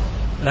out,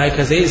 like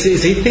they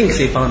think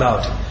they found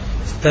out,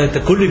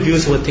 the good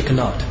reviews were taken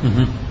out.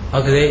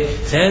 Okay,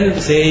 then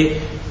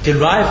they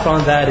derive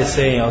from that is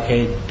saying,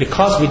 okay,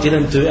 because we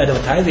didn't do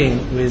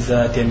advertising with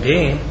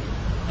Dianping,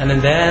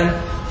 and then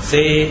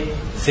they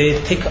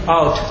take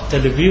out the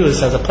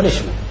reviews as a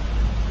punishment.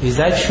 Is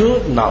that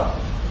true? No.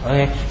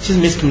 Okay, it's just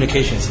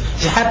miscommunications.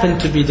 It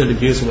happened to be the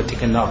reviews were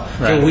taken out.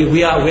 Right. Okay,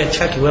 we are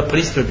checking. We are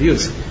police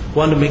reviews. We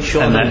want to make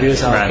sure the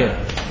reviews are okay.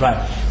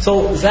 Right.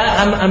 So that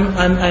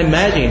I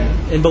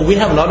imagine, but we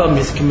have a lot of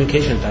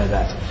miscommunication like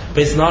that.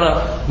 But it's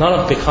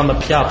not become a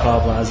PR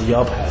problem as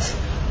Yelp has.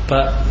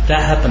 But that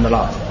happened a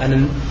lot,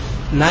 and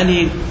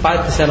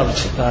 95%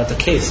 of the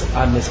case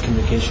are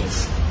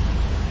miscommunications.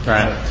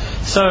 Right.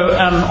 So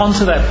on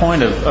to that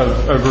point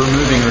of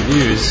removing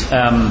reviews.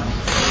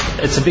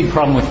 It's a big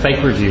problem with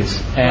fake reviews,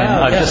 and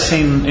I've just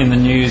seen in the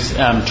news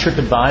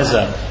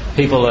TripAdvisor.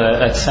 People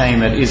are saying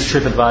that is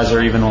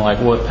TripAdvisor even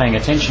like worth paying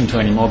attention to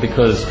anymore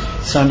because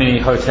so many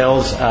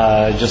hotels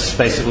are just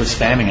basically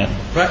spamming it.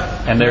 Right.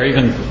 And they're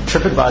even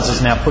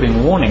TripAdvisor's now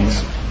putting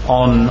warnings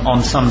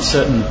on some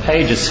certain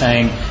pages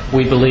saying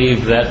we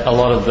believe that a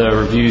lot of the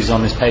reviews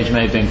on this page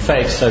may have been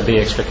fake, so be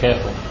extra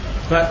careful.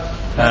 Right.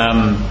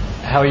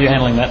 How are you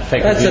handling that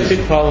fake reviews? That's a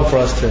big problem for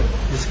us too.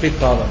 It's a big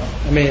problem.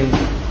 I mean,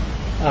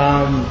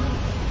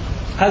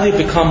 as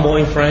you become more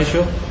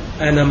influential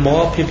and the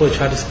more people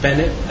try to spend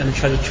it and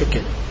try to trick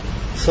it.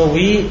 So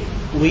we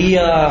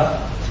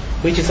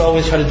just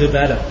always try to do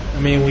better. I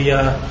mean, we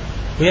have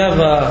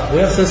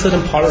some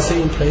certain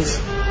policy in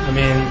place. I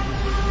mean,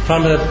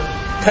 from the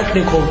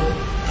technical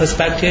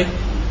perspective,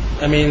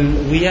 I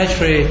mean, we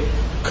actually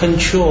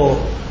control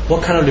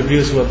what kind of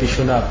reviews will be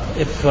shown up.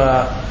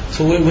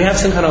 So we have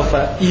some kind of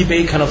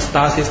eBay kind of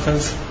star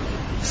systems.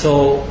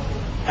 So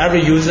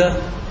every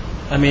user,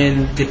 I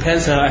mean,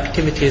 depends on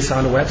activities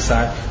on the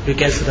website, you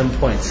get certain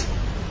points.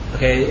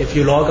 Okay, if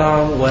you log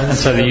on once. And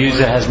so the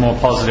user has more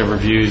positive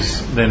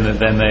reviews than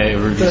the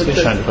reviews get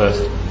shown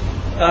first.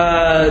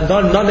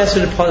 Not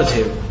necessarily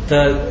positive.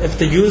 If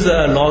the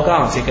user log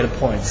on, they get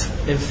points.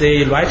 If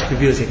they write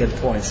reviews, they get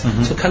points.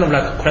 So kind of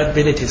like a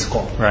credibility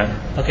score. Right.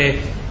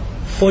 Okay.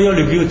 For your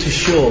review to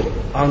show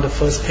on the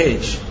first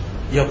page,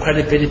 your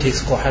credibility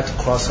score has to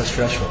cross a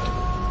threshold.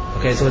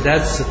 Okay. So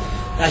that's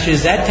actually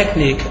that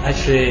technique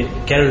actually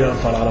get rid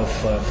of a lot of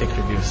fake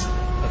reviews.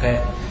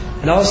 Okay.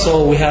 And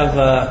also we have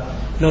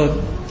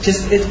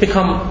just it's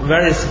become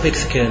very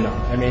sophisticated now.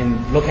 I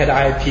mean, look at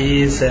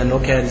IPs and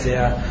look at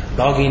their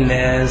login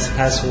names,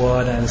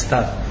 password, and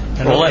stuff.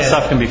 And all that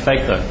stuff can be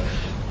fake, though.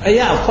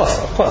 Yeah, of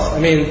course. I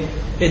mean,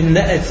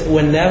 it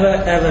will never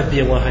ever be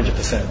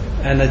 100%,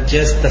 and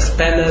just the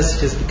standards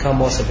just become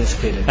more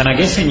sophisticated. And I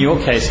guess in your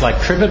case, like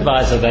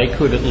TripAdvisor, they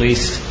could at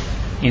least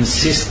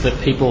insist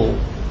that people,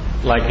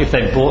 like if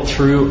they bought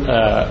through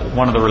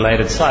one of the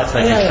related sites,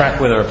 they can track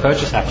whether a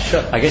purchase happened.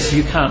 Sure. I guess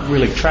you can't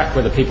really track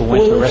whether people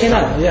went to a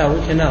restaurant. We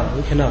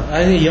cannot.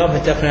 I think Yelp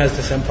definitely has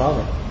the same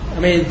problem. I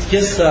mean, it's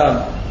just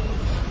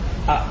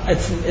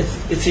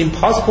it's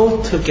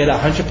impossible to get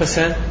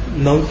 100%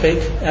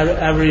 non-fake.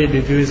 Every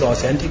review is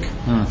authentic.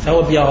 That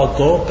would be our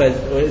goal, but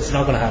it's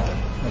not going to happen.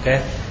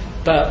 Okay,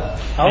 but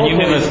and you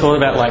never thought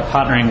about like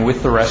partnering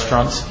with the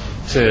restaurants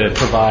to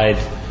provide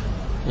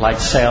like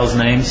sales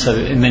names,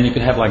 and then you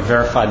could have like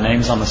verified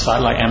names on the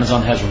site, like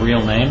Amazon has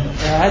real name.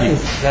 I think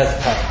that's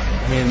tough.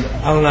 I mean,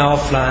 online,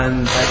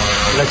 offline,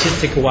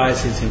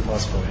 logistic-wise, it's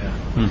impossible. Yeah.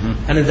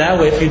 And in that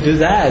way, if you do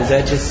that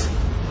just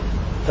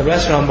the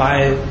restaurant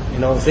might,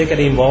 if they get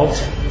involved,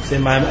 they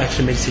might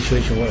actually make the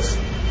situation worse,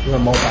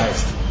 even more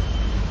biased.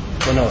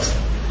 Who knows?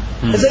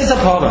 It's a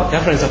problem.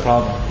 Definitely, it's a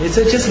problem. It's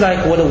just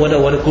like what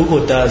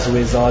Google does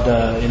with all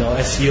the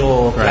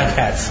SEO black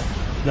hats.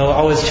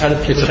 Always try to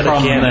people it's a try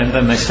problem, to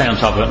then they stay on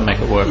top of it and make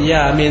it work.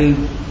 Yeah, I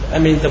mean,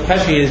 the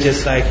question is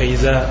just like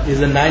is a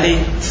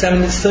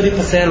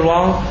 30%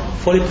 wrong,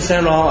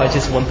 40% wrong, or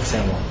just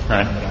 1% wrong?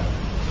 Right.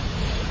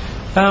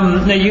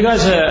 Now you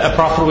guys are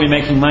profitably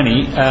making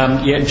money.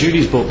 Yet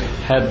Judy's book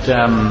had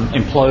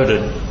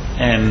imploded,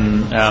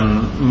 and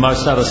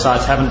most other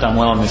sites haven't done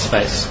well in this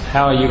space.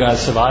 How are you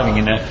guys surviving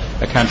in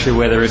a country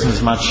where there isn't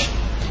as much,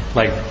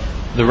 like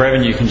the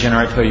revenue you can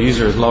generate per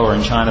user is lower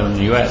in China than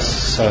the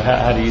US? So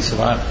how do you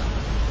survive?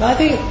 I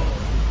think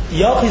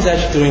Yelp is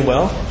actually doing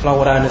well, from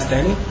what I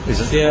understand.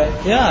 Is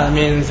it? I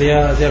mean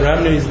their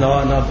revenue is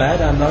not bad.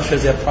 I'm not sure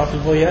they're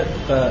profitable yet,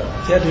 but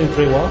they're doing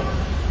pretty well.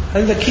 I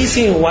think the key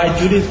thing why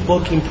Judy's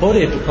book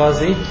imploded because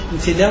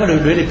they never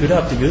really built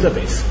up the user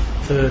base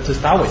to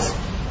start with.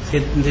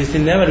 They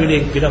never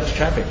really built up the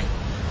traffic.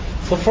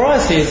 So for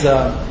us is,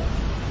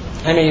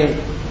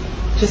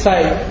 just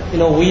like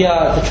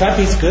the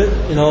traffic is good.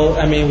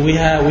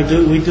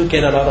 We do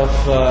get a lot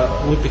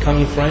of we become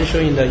influential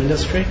in the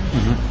industry,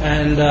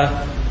 and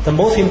the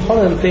most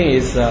important thing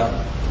is the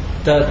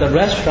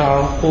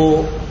restaurant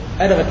who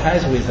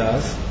advertise with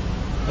us.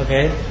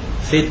 Okay,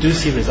 they do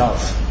see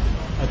results.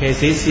 Okay,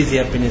 they see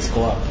their business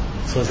go up,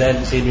 so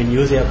then they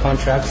renew their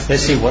contracts. They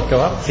see what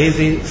go up? They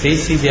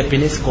see their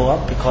business go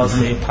up because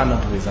they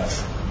partnered with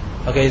us.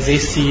 Okay, they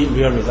see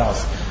real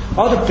results.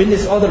 All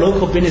the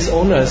local business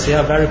owners, they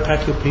are very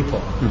practical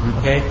people.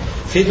 Okay,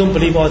 they don't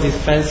believe all this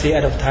fancy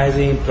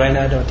advertising, brand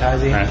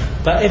advertising. Right.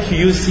 But if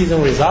you see the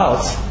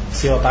results,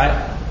 they will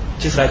buy,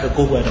 just like the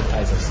Google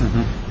advertisers.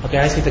 Okay,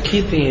 I think the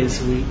key thing is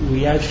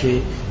we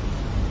actually,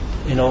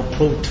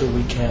 prove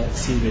we can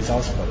see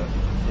results for them.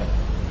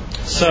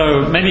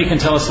 So maybe you can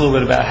tell us a little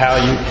bit about how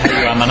you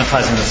are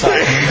monetizing the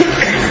site.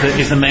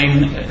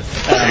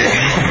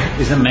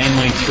 Is it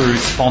mainly through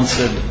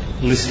sponsored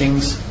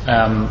listings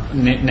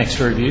next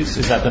to reviews?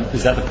 Is that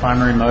the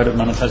primary mode of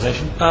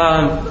monetization?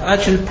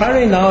 Actually,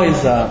 primary now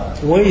is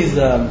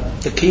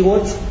the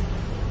keywords.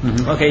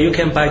 Okay, you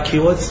can buy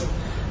keywords.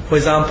 For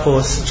example,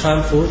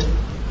 Sichuan food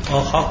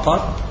or hot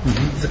pot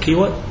is a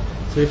keyword.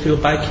 So if you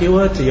buy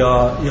keyword,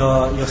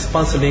 your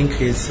sponsor link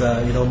is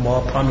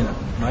more prominent,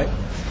 right?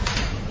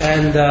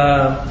 And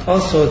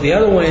also the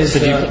other one is. So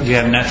do you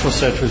have natural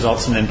search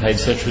results and then paid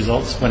search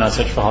results when I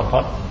search for hot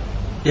pot?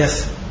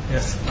 Yes.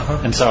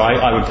 And so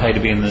I would pay to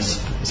be in the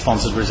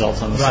sponsored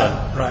results on the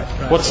site. Right.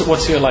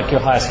 What's your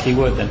highest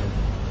keyword then?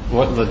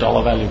 What the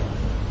dollar value?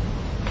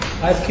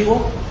 Highest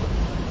keyword?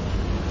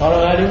 Dollar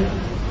value?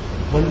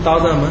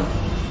 1,000 a month.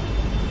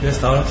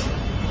 US dollars.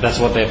 That's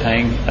what they're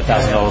paying,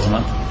 $1,000 a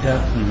month.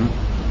 Yeah.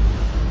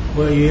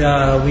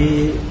 Well,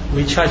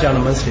 we charge on a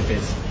monthly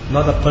basis.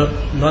 Not a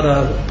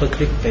per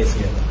click base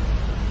yet.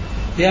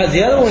 Yeah,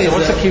 the other one is. So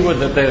what's the keyword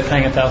that they're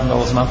paying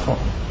 $1,000 a month for?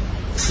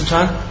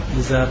 Sichuan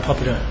is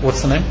popular.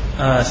 What's the name?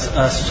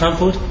 Sichuan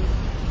food,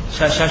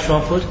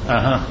 Sichuan food.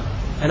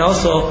 And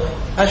also,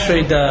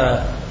 actually,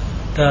 the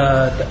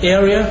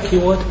area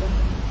keyword,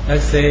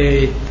 let's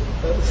say,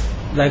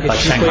 like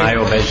Shanghai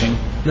or Beijing.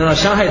 No,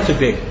 Shanghai is too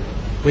big.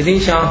 Within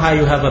Shanghai,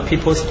 you have a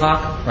People's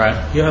Park. Right.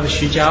 You have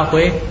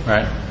Xujiahui.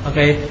 Right.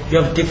 Okay.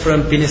 You have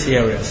different business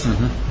areas.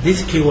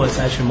 These keywords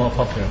are actually more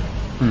popular.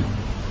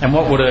 And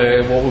what would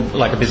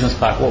like a business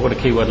park? What would a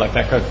keyword like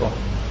that go for?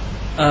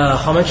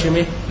 How much you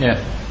mean?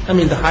 Yeah. I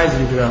mean the highest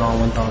will be around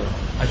 1,000.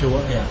 Actually,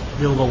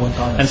 way over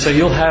 $1,000. And so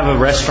you'll have a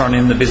restaurant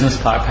in the business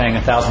park paying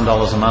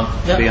 $1,000 a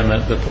month to be on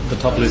the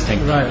top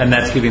listing, right. And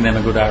that's giving them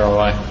a good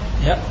ROI.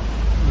 Yeah,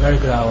 very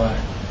good ROI.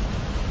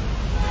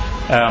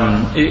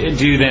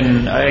 Do you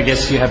then? I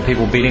guess you have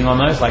people bidding on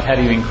those. Like, how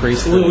do you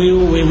increase?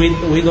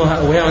 We don't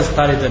have, we haven't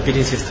started the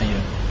bidding system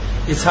yet.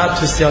 It's hard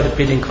to sell the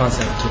bidding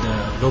concept to the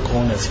local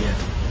owners yet.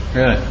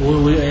 Really?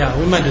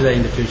 We might do that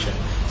in the future.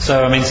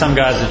 So I mean, some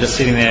guys are just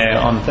sitting there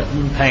on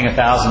paying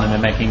 $1,000 and they're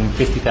making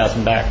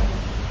 $50,000 back.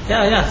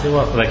 Yeah, they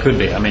will. Well, they could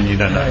be. I mean, you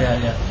don't know.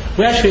 Yeah.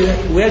 We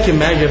actually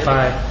measure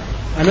by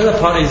another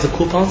part is the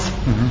coupons.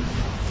 Mm-hmm.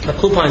 The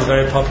coupon is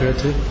very popular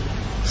too.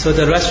 So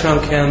the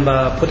restaurant can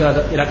put out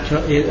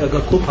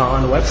a coupon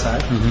on the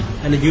website, mm-hmm.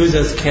 and the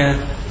users can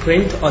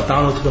print or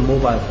download to the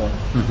mobile phone,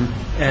 mm-hmm.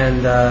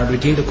 and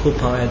redeem the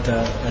coupon at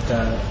the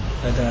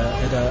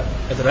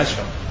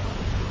restaurant.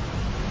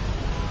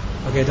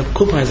 Okay, the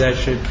coupon is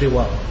actually pretty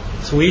well.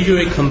 So we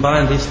usually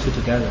combine these two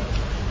together,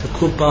 the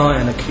coupon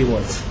and the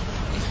keywords.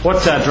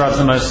 What drives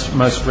the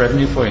most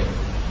revenue for you?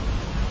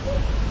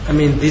 I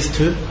mean, these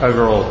two?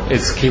 Overall,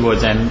 it's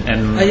keywords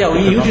and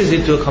we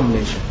usually do a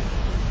combination.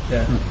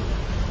 Yeah.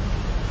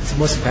 It's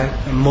most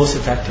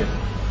effective.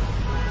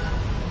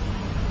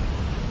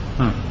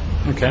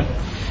 Okay.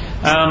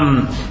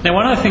 Now,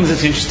 one of the things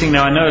that's interesting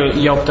now, I know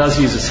Yelp does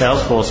use a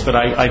Salesforce, but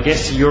I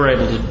guess you're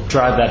able to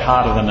drive that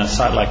harder than a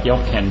site like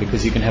Yelp can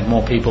because you can have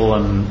more people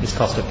and it's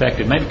cost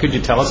effective. Maybe could you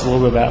tell us a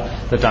little bit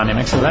about the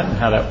dynamics of that and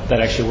how that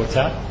actually works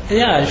out?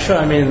 Yeah, sure.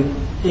 I mean,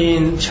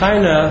 in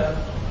China,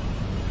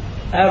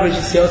 average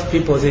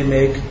salespeople, they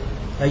make,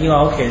 in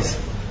our case,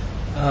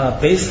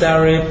 base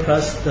salary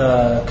plus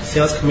the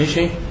sales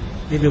commission,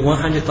 maybe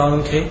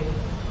 100,000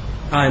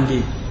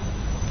 RMB.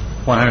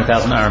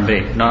 100,000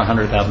 RMB, not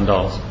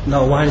 $100,000.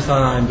 No,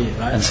 100,000 RMB,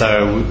 right? And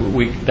so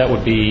that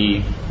would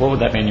be, what would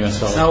that be in US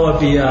dollars? That would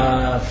be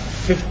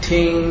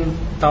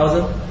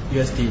 15,000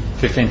 USD. $15,000.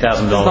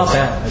 It's not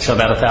bad. So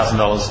about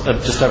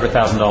 $1,000, just over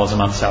 $1,000 a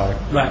month salary.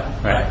 Right.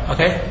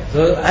 Okay.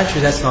 So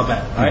actually, that's not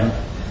bad, right?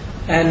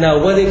 Mm-hmm. And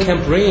what they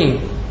can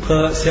bring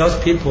per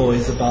salespeople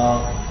is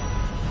about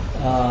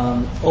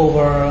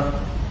over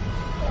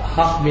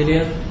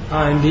 500,000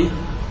 RMB.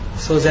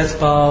 So that's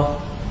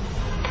about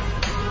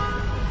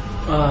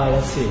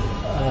let's see,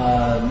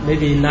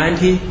 maybe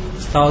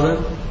 90,000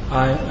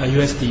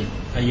 USD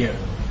a year.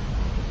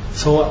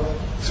 So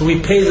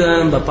we pay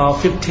them about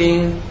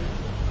 15,000.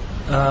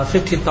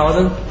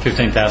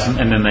 15,000,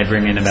 and then they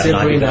bring in about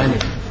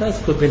 90,000.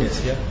 That's good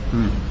business, yeah.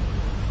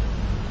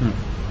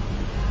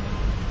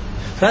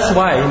 That's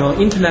why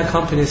internet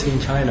companies in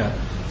China,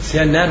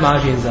 their net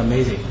margin is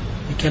amazing.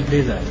 You can't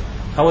believe that.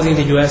 I was in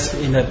the US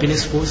in the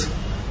business schools.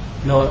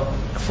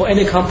 For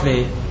any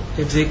company,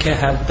 if they can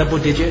have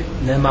double-digit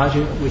net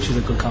margin, which is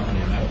a good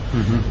company, right?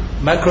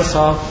 Mm-hmm.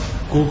 Microsoft,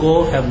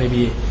 Google have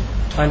maybe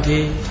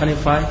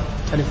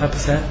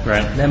 25%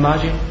 right. net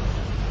margin.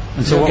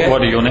 And so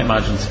what are your net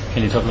margins?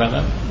 Can you talk about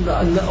that?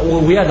 No,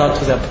 we are not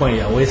to that point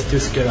yet. We're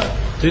still scale up.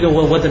 Do you know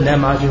what the net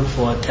margin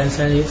for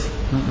Tencent is?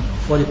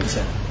 40%.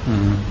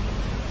 Mm-hmm.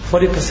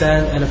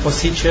 40%, and for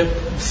Ctrip,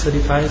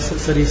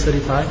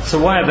 35. So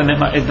why are the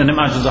net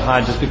margins are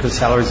high just because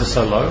salaries are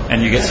so low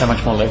and you get so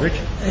much more leverage?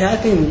 Yeah, I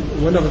think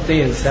one of the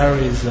things is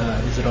salary is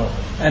low,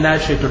 and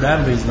actually the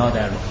revenue is not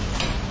that low.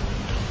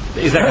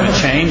 Is that going to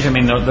change? I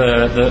mean,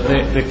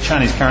 the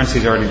Chinese currency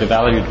has already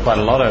devalued quite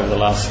a lot over the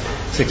last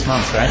 6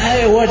 months, right?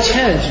 It will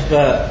change,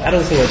 but I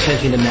don't think it will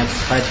change in the next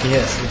 5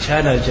 years.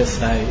 China is just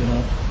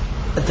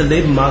the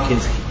labor market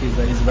is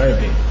very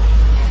big.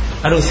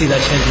 I don't see that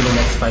change in the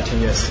next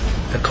 5-10 years,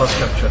 the cost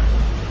structure.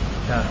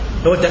 Yeah.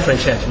 It will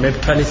definitely change. Maybe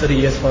 20-30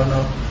 years from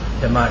now,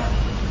 it might.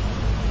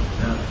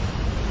 Yeah.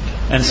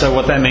 And so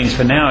what that means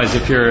for now is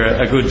if you're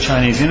a good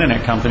Chinese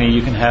internet company,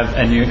 you can have,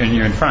 and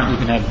you're in front, you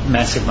can have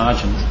massive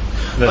margins.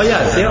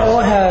 They all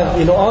have,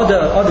 all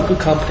the good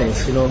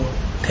companies,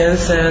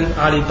 Tencent,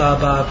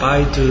 Alibaba,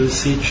 Baidu,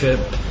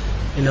 Ctrip,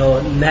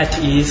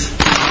 NetEase.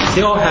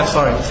 They all have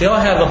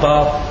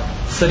about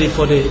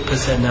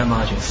 30-40% net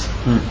margins.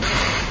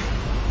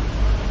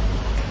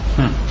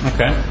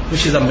 Okay.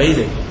 Which is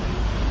amazing.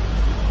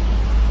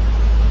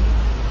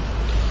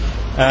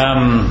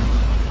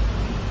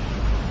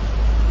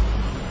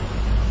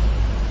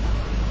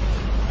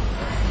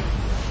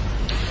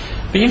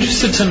 Be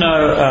interested to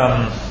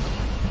know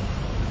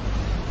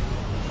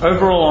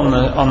overall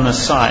on the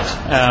site.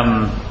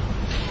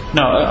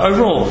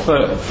 Overall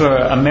for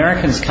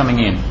Americans coming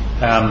in.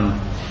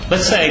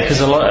 Let's say,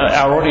 because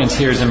our audience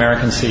here is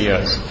American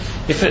CEOs.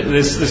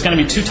 There's going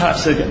to be two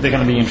types that they're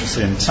going to be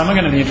interested in. Some are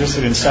going to be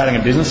interested in starting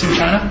a business in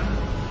China.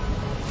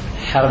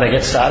 How do they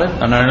get started?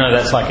 And I know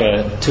that's like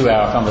a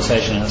 2-hour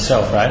conversation in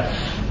itself, right?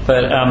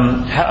 But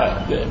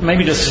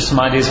maybe just some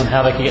ideas on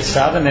how they can get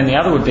started. And then the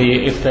other would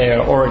be if they're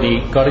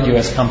already got a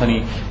US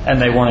company and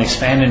they want to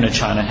expand into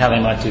China, how they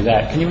might do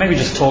that. Can you maybe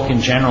just talk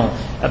in general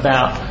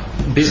about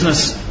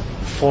business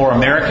for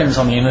Americans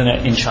on the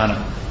internet in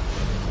China?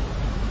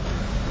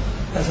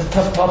 That's a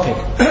tough topic.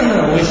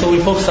 So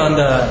we focus on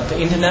the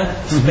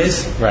internet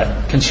space. Right.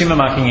 Consumer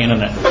marketing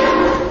internet.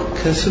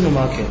 Consumer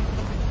market.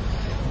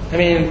 I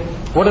mean,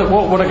 what are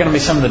going to be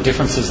some of the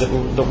differences that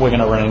we're going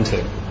to run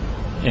into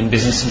in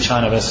business in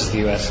China versus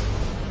the US?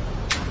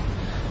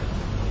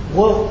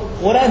 Well,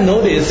 what I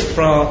noticed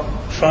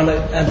from the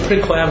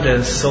empirical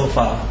evidence so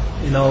far,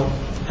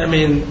 I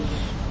mean,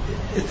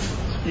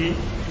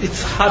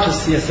 it's hard to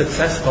see a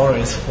success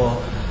stories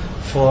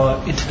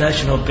for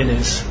international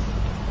business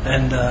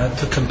and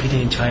to compete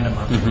in China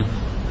market.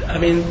 Mm-hmm. I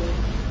mean,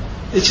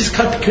 it's just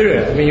kind of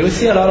peculiar. I mean, you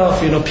see a lot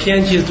of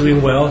P&G is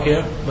doing well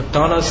here.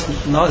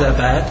 McDonald's not that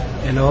bad.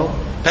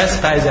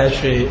 Best Buy is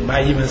actually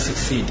might even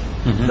succeed.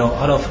 Mm-hmm. A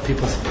lot of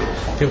people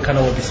kind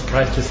of will be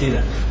surprised to see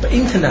that. But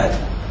internet,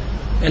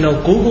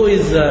 Google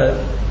is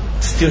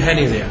still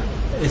heading there.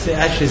 It's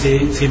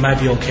actually they might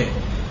be okay.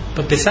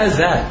 But besides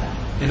that,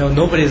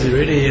 nobody is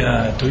really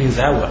doing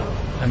that well.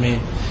 I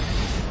mean,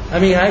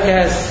 I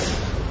guess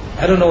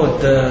I don't know.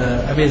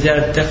 There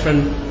are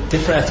different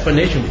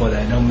explanation for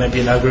that. Maybe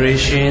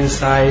inauguration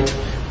side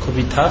could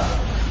be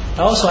tough.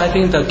 Also, I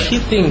think the key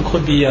thing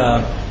could be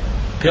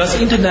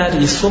because internet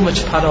is so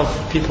much part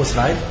of people's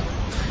life.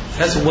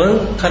 That's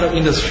one kind of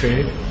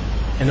industry.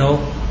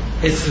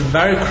 It's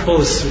very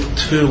close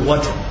to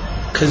what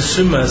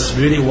consumers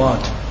really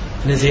want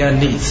and their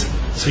needs.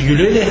 So you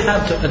really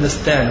have to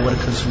understand what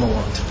a consumer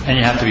wants. And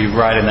you have to be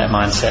right in that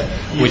mindset,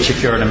 which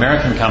if you're an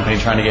American company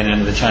trying to get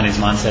into the Chinese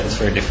mindset, it's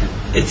very different.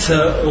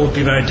 It will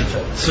be very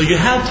different. So you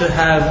have to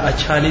have a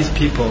Chinese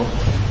people,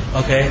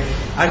 okay?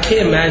 I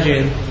can't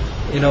imagine,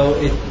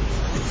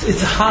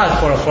 it's hard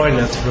for a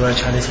foreigner to run a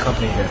Chinese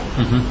company here.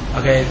 Mm-hmm.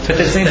 Okay? But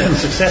there's been some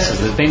successes.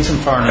 There's been some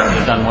foreigners that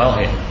have done well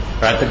here.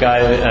 Right, the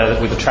guy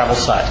with the travel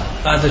site.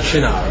 The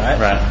China, right?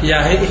 Right.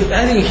 Yeah, I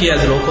think he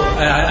has a local.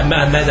 I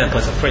met that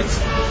person, Fritz.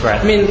 Right.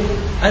 I mean,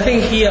 I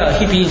think he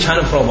been in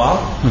China for a while.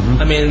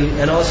 Mm-hmm. I mean,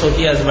 and also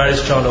he has very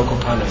strong local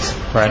partners.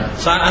 Right.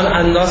 So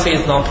I'm not saying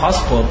it's not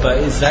possible,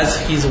 but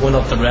he's one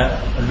of the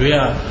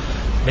rare,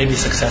 maybe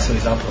successful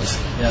examples.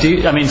 Yeah.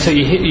 So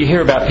you hear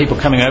about people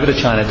coming over to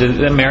China. Do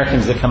the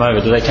Americans that come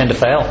over, do they tend to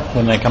fail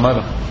when they come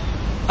over?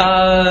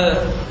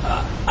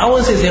 I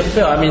wouldn't say they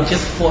fail. I mean,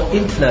 just for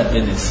internet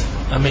business.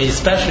 I mean,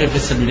 especially if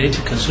it's related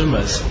to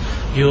consumers,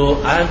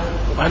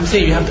 I'm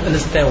saying you have to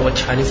understand what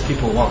Chinese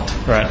people want,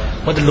 right?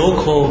 What the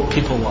local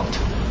people want,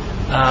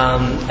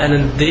 and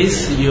in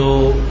this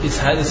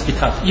it's be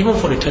tough. Even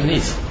for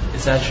returnees,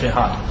 it's actually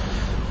hard.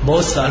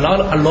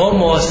 A lot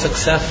more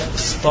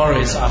success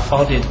stories are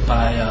founded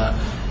by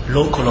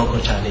local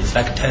Chinese,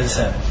 like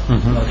Tencent,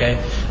 mm-hmm. okay,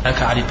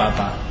 like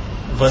Alibaba,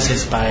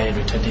 versus by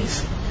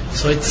returnees.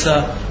 So it's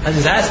and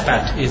this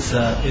aspect is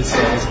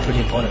pretty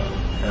important.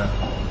 Yeah.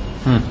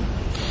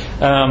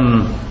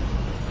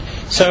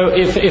 So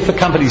if a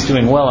company's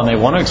doing well and they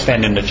want to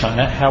expand into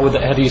China, how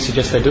do you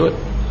suggest they do it?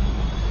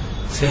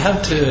 They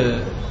have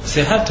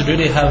to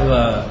really have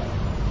a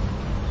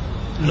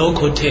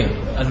local team,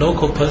 a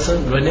local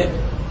person run it,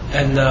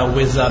 and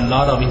with a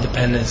lot of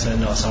independence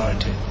and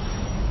authority.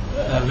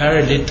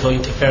 Very little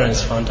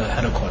interference from the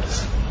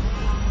headquarters.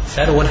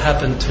 That's what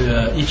happened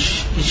to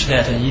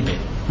EachNet and eBay.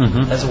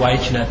 Mm-hmm. That's why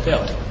EachNet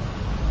failed.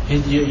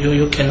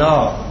 You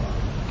cannot.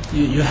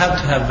 You have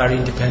to have very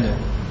independent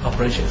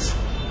operations.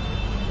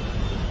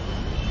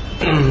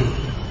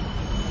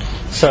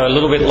 So a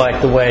little bit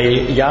like the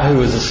way Yahoo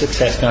was a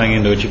success going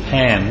into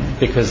Japan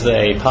because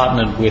they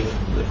partnered with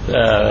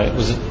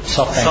was it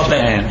SoftBank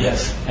Japan?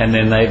 Yes. And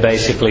then they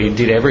basically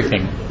did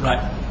everything.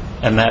 Right.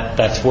 And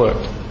that's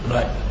worked.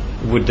 Right.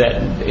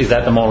 Is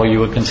that the model you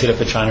would consider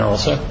for China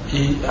also?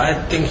 I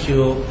think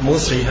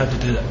mostly have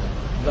to do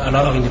that. A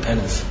lot of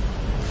independence.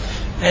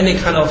 Any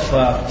kind of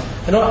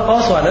and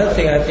also another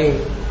thing I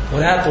think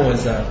what happened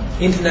was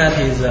internet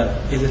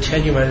is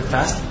changing very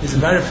fast. It's a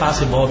very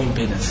fast evolving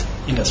business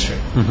industry,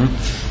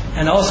 mm-hmm.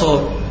 and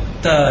also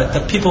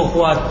the people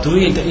who are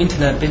doing the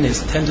internet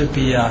business tend to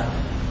be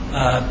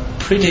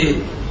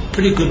pretty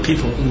good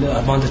people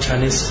among the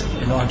Chinese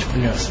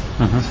entrepreneurs.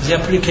 Mm-hmm. So they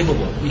are pretty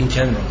capable in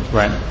general.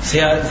 Right.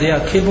 They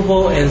are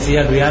capable and they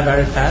react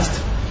very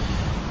fast.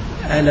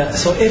 And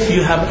so if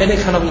you have any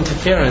kind of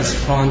interference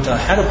from the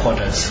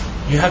headquarters,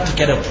 you have to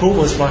get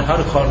approvals from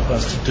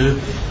headquarters to do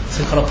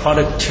some kind of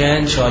product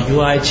change or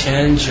UI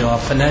change or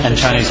financial and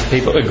Chinese change.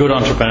 people, a good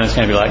entrepreneur is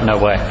going to be like, no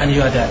way. And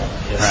you are that.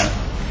 Yes.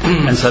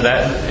 Right. And so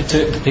that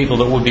to people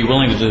that would be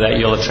willing to do that,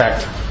 you'll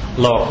attract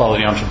lower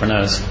quality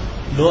entrepreneurs.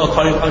 Lower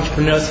quality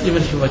entrepreneurs,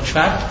 even if you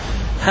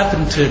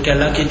happen to get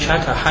lucky,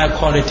 attract high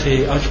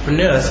quality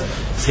entrepreneurs,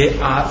 their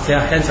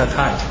hands are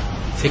tied.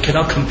 They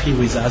cannot compete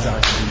with other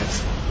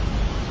entrepreneurs.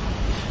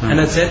 And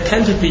they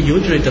tend to be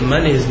usually the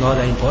money is not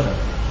that important.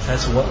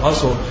 That's what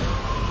also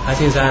I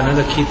think that's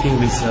another key thing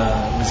with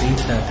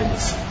internet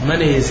business.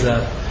 Money is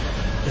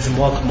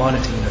more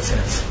commodity in a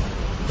sense,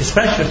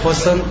 especially for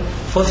some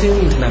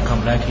internet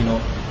company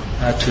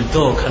like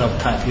to-do kind of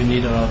type. You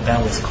need a lot of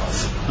bandwidth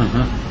costs.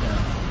 Mm-hmm.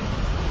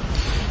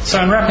 So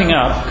in wrapping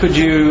up, could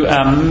you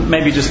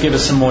maybe just give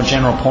us some more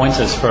general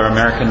pointers for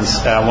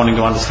Americans wanting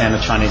to understand the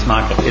Chinese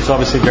market? It's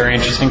obviously very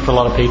interesting for a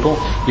lot of people.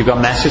 You've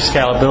got massive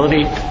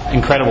scalability,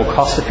 incredible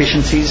cost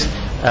efficiencies,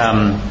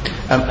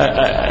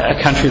 a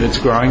country that's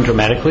growing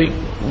dramatically.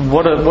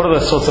 What are the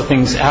sorts of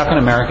things? How can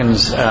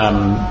Americans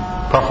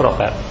profit off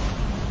that?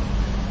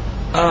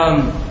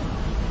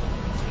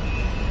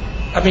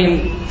 I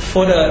mean,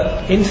 for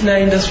the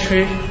internet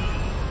industry,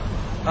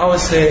 I would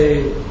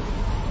say,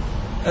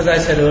 as I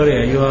said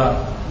earlier,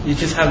 you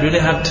just really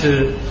have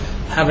to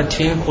have a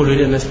team who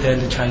really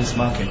understands the Chinese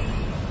market,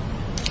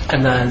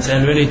 and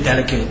then really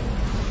delegate,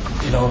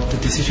 the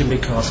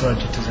decision-making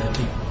authority to that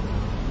team,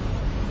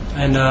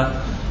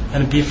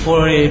 and be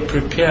fully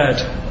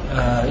prepared.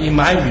 In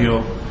my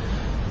view,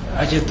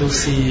 I just do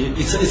see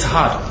it's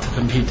hard to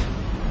compete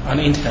on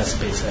the internet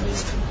space at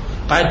least,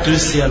 but I do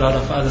see a lot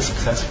of other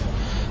success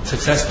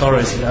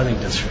stories in other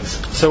industries.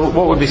 So,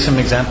 what would be some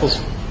examples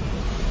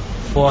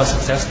for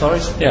success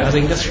stories in other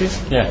industries?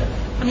 Yeah.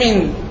 I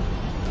mean,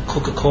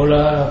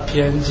 Coca-Cola,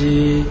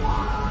 P&G,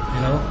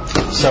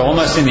 So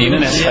almost in the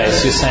internet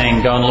space, you're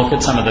saying go and look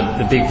at some of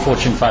the big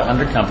Fortune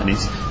 500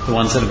 companies, the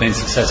ones that have been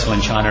successful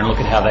in China, and look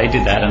at how they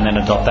did that and then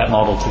adopt that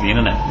model to the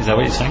internet. Is that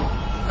what you're saying?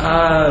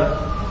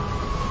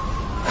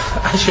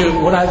 Actually,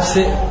 what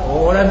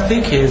I'm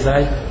thinking is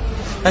I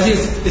think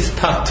it's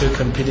tough to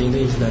compete in the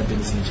internet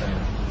business in China.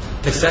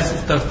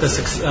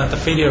 The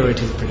failure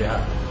rate is pretty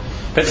high.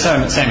 But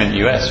same in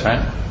the US,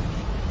 right?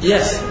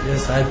 Yes,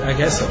 I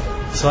guess so.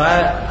 So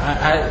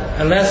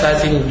unless I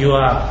think you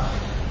are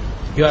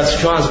as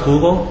strong as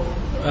Google,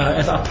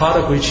 as a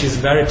product which is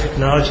very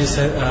technology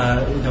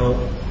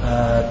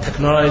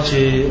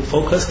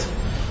focused.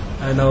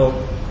 I know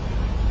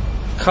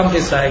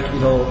companies like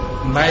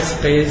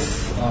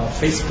MySpace,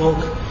 Facebook,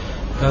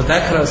 that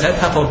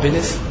type of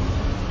business,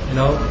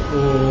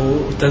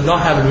 who does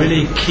not have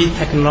really key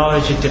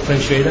technology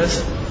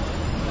differentiators.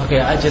 Okay,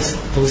 I just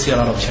don't see a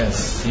lot of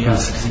chance in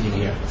succeeding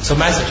here. So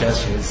my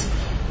suggestion is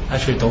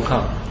actually don't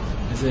come.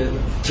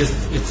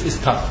 It's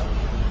tough.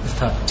 It's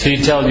tough. So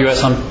you tell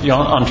US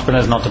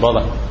entrepreneurs not to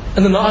bother?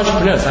 And not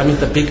entrepreneurs, I mean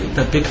the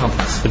big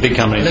companies. The big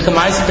companies. Like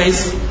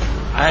MySpace,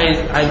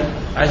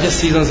 I just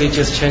see them, they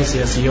just change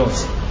their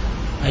CEOs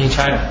in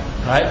China,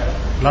 right?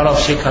 A lot of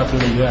shake-up in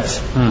the US.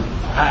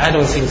 I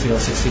don't think they'll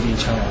succeed in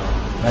China.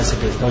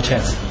 MySpace, no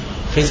chance.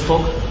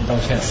 Facebook, no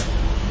chance.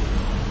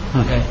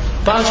 Okay.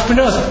 But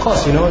entrepreneurs, of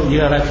course, you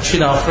are like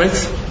China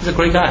Fritz. He's a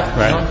great guy.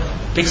 Right.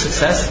 Big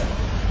success.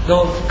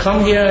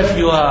 Come here if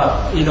you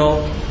are,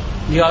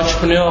 new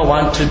entrepreneur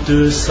want to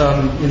do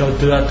some,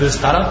 do a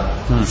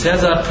startup.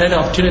 There's plenty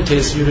of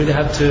opportunities. You really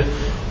have to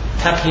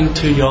tap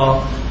into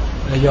your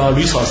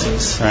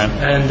resources, right.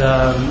 And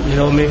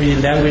maybe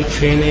language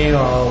training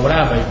or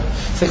whatever,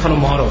 some kind of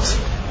models.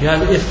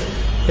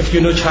 If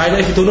you know China,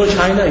 if you don't know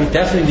China, you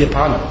definitely need a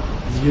partner.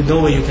 You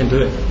know where you can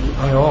do it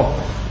on your own.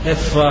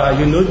 If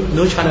you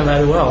know China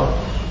very well,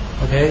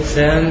 okay,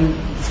 then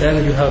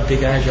you have a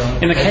big edge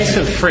on. In the case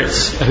of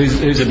Fritz,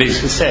 who's a big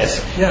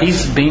success,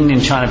 he's been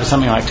in China for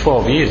something like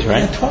 12 years,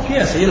 right? Yeah, 12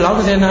 years. He's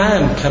longer than I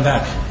am. Come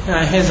back. He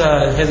has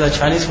a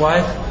Chinese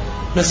wife.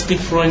 Doesn't speak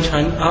fluent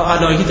Chinese.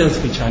 No, he doesn't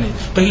speak Chinese,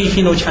 but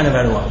he knows China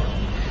very well.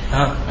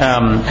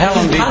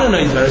 His partner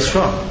is very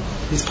strong.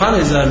 His partner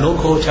is a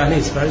local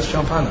Chinese, very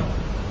strong partner.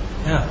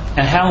 Yeah.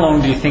 And how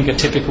long do you think a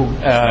typical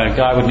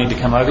guy would need to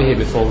come over here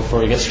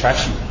before he gets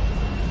traction?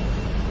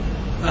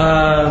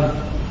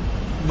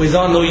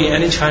 Without knowing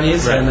any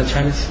Chinese and the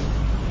Chinese,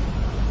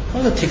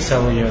 it takes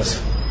several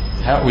years.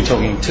 Are we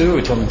talking 2? Are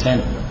we talking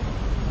 10?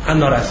 I'm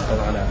not expert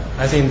on that.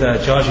 I think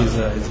George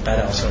is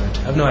better authority.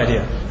 I have no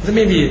idea.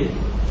 Maybe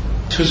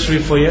 2, 3,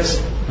 4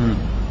 years.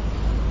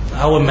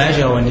 I would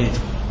imagine I would need.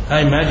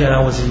 I imagine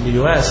I was in the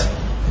US.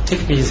 It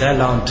took me that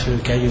long to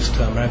get used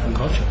to American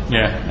culture.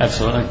 Yeah,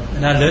 absolutely.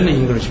 And I learned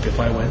English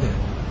before I went there.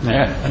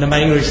 Yeah. And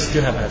my English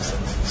still have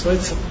accents. So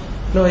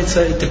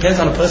it depends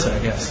on the person, I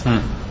guess.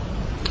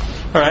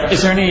 All right.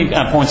 Is there any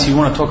points you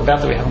want to talk about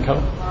that we haven't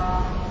covered?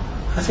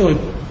 I think we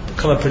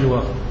covered pretty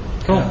well.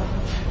 Cool.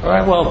 Yeah. All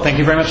right. Well, thank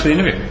you very much for the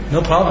interview.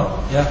 No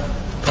problem. Yeah.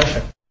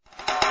 Pleasure.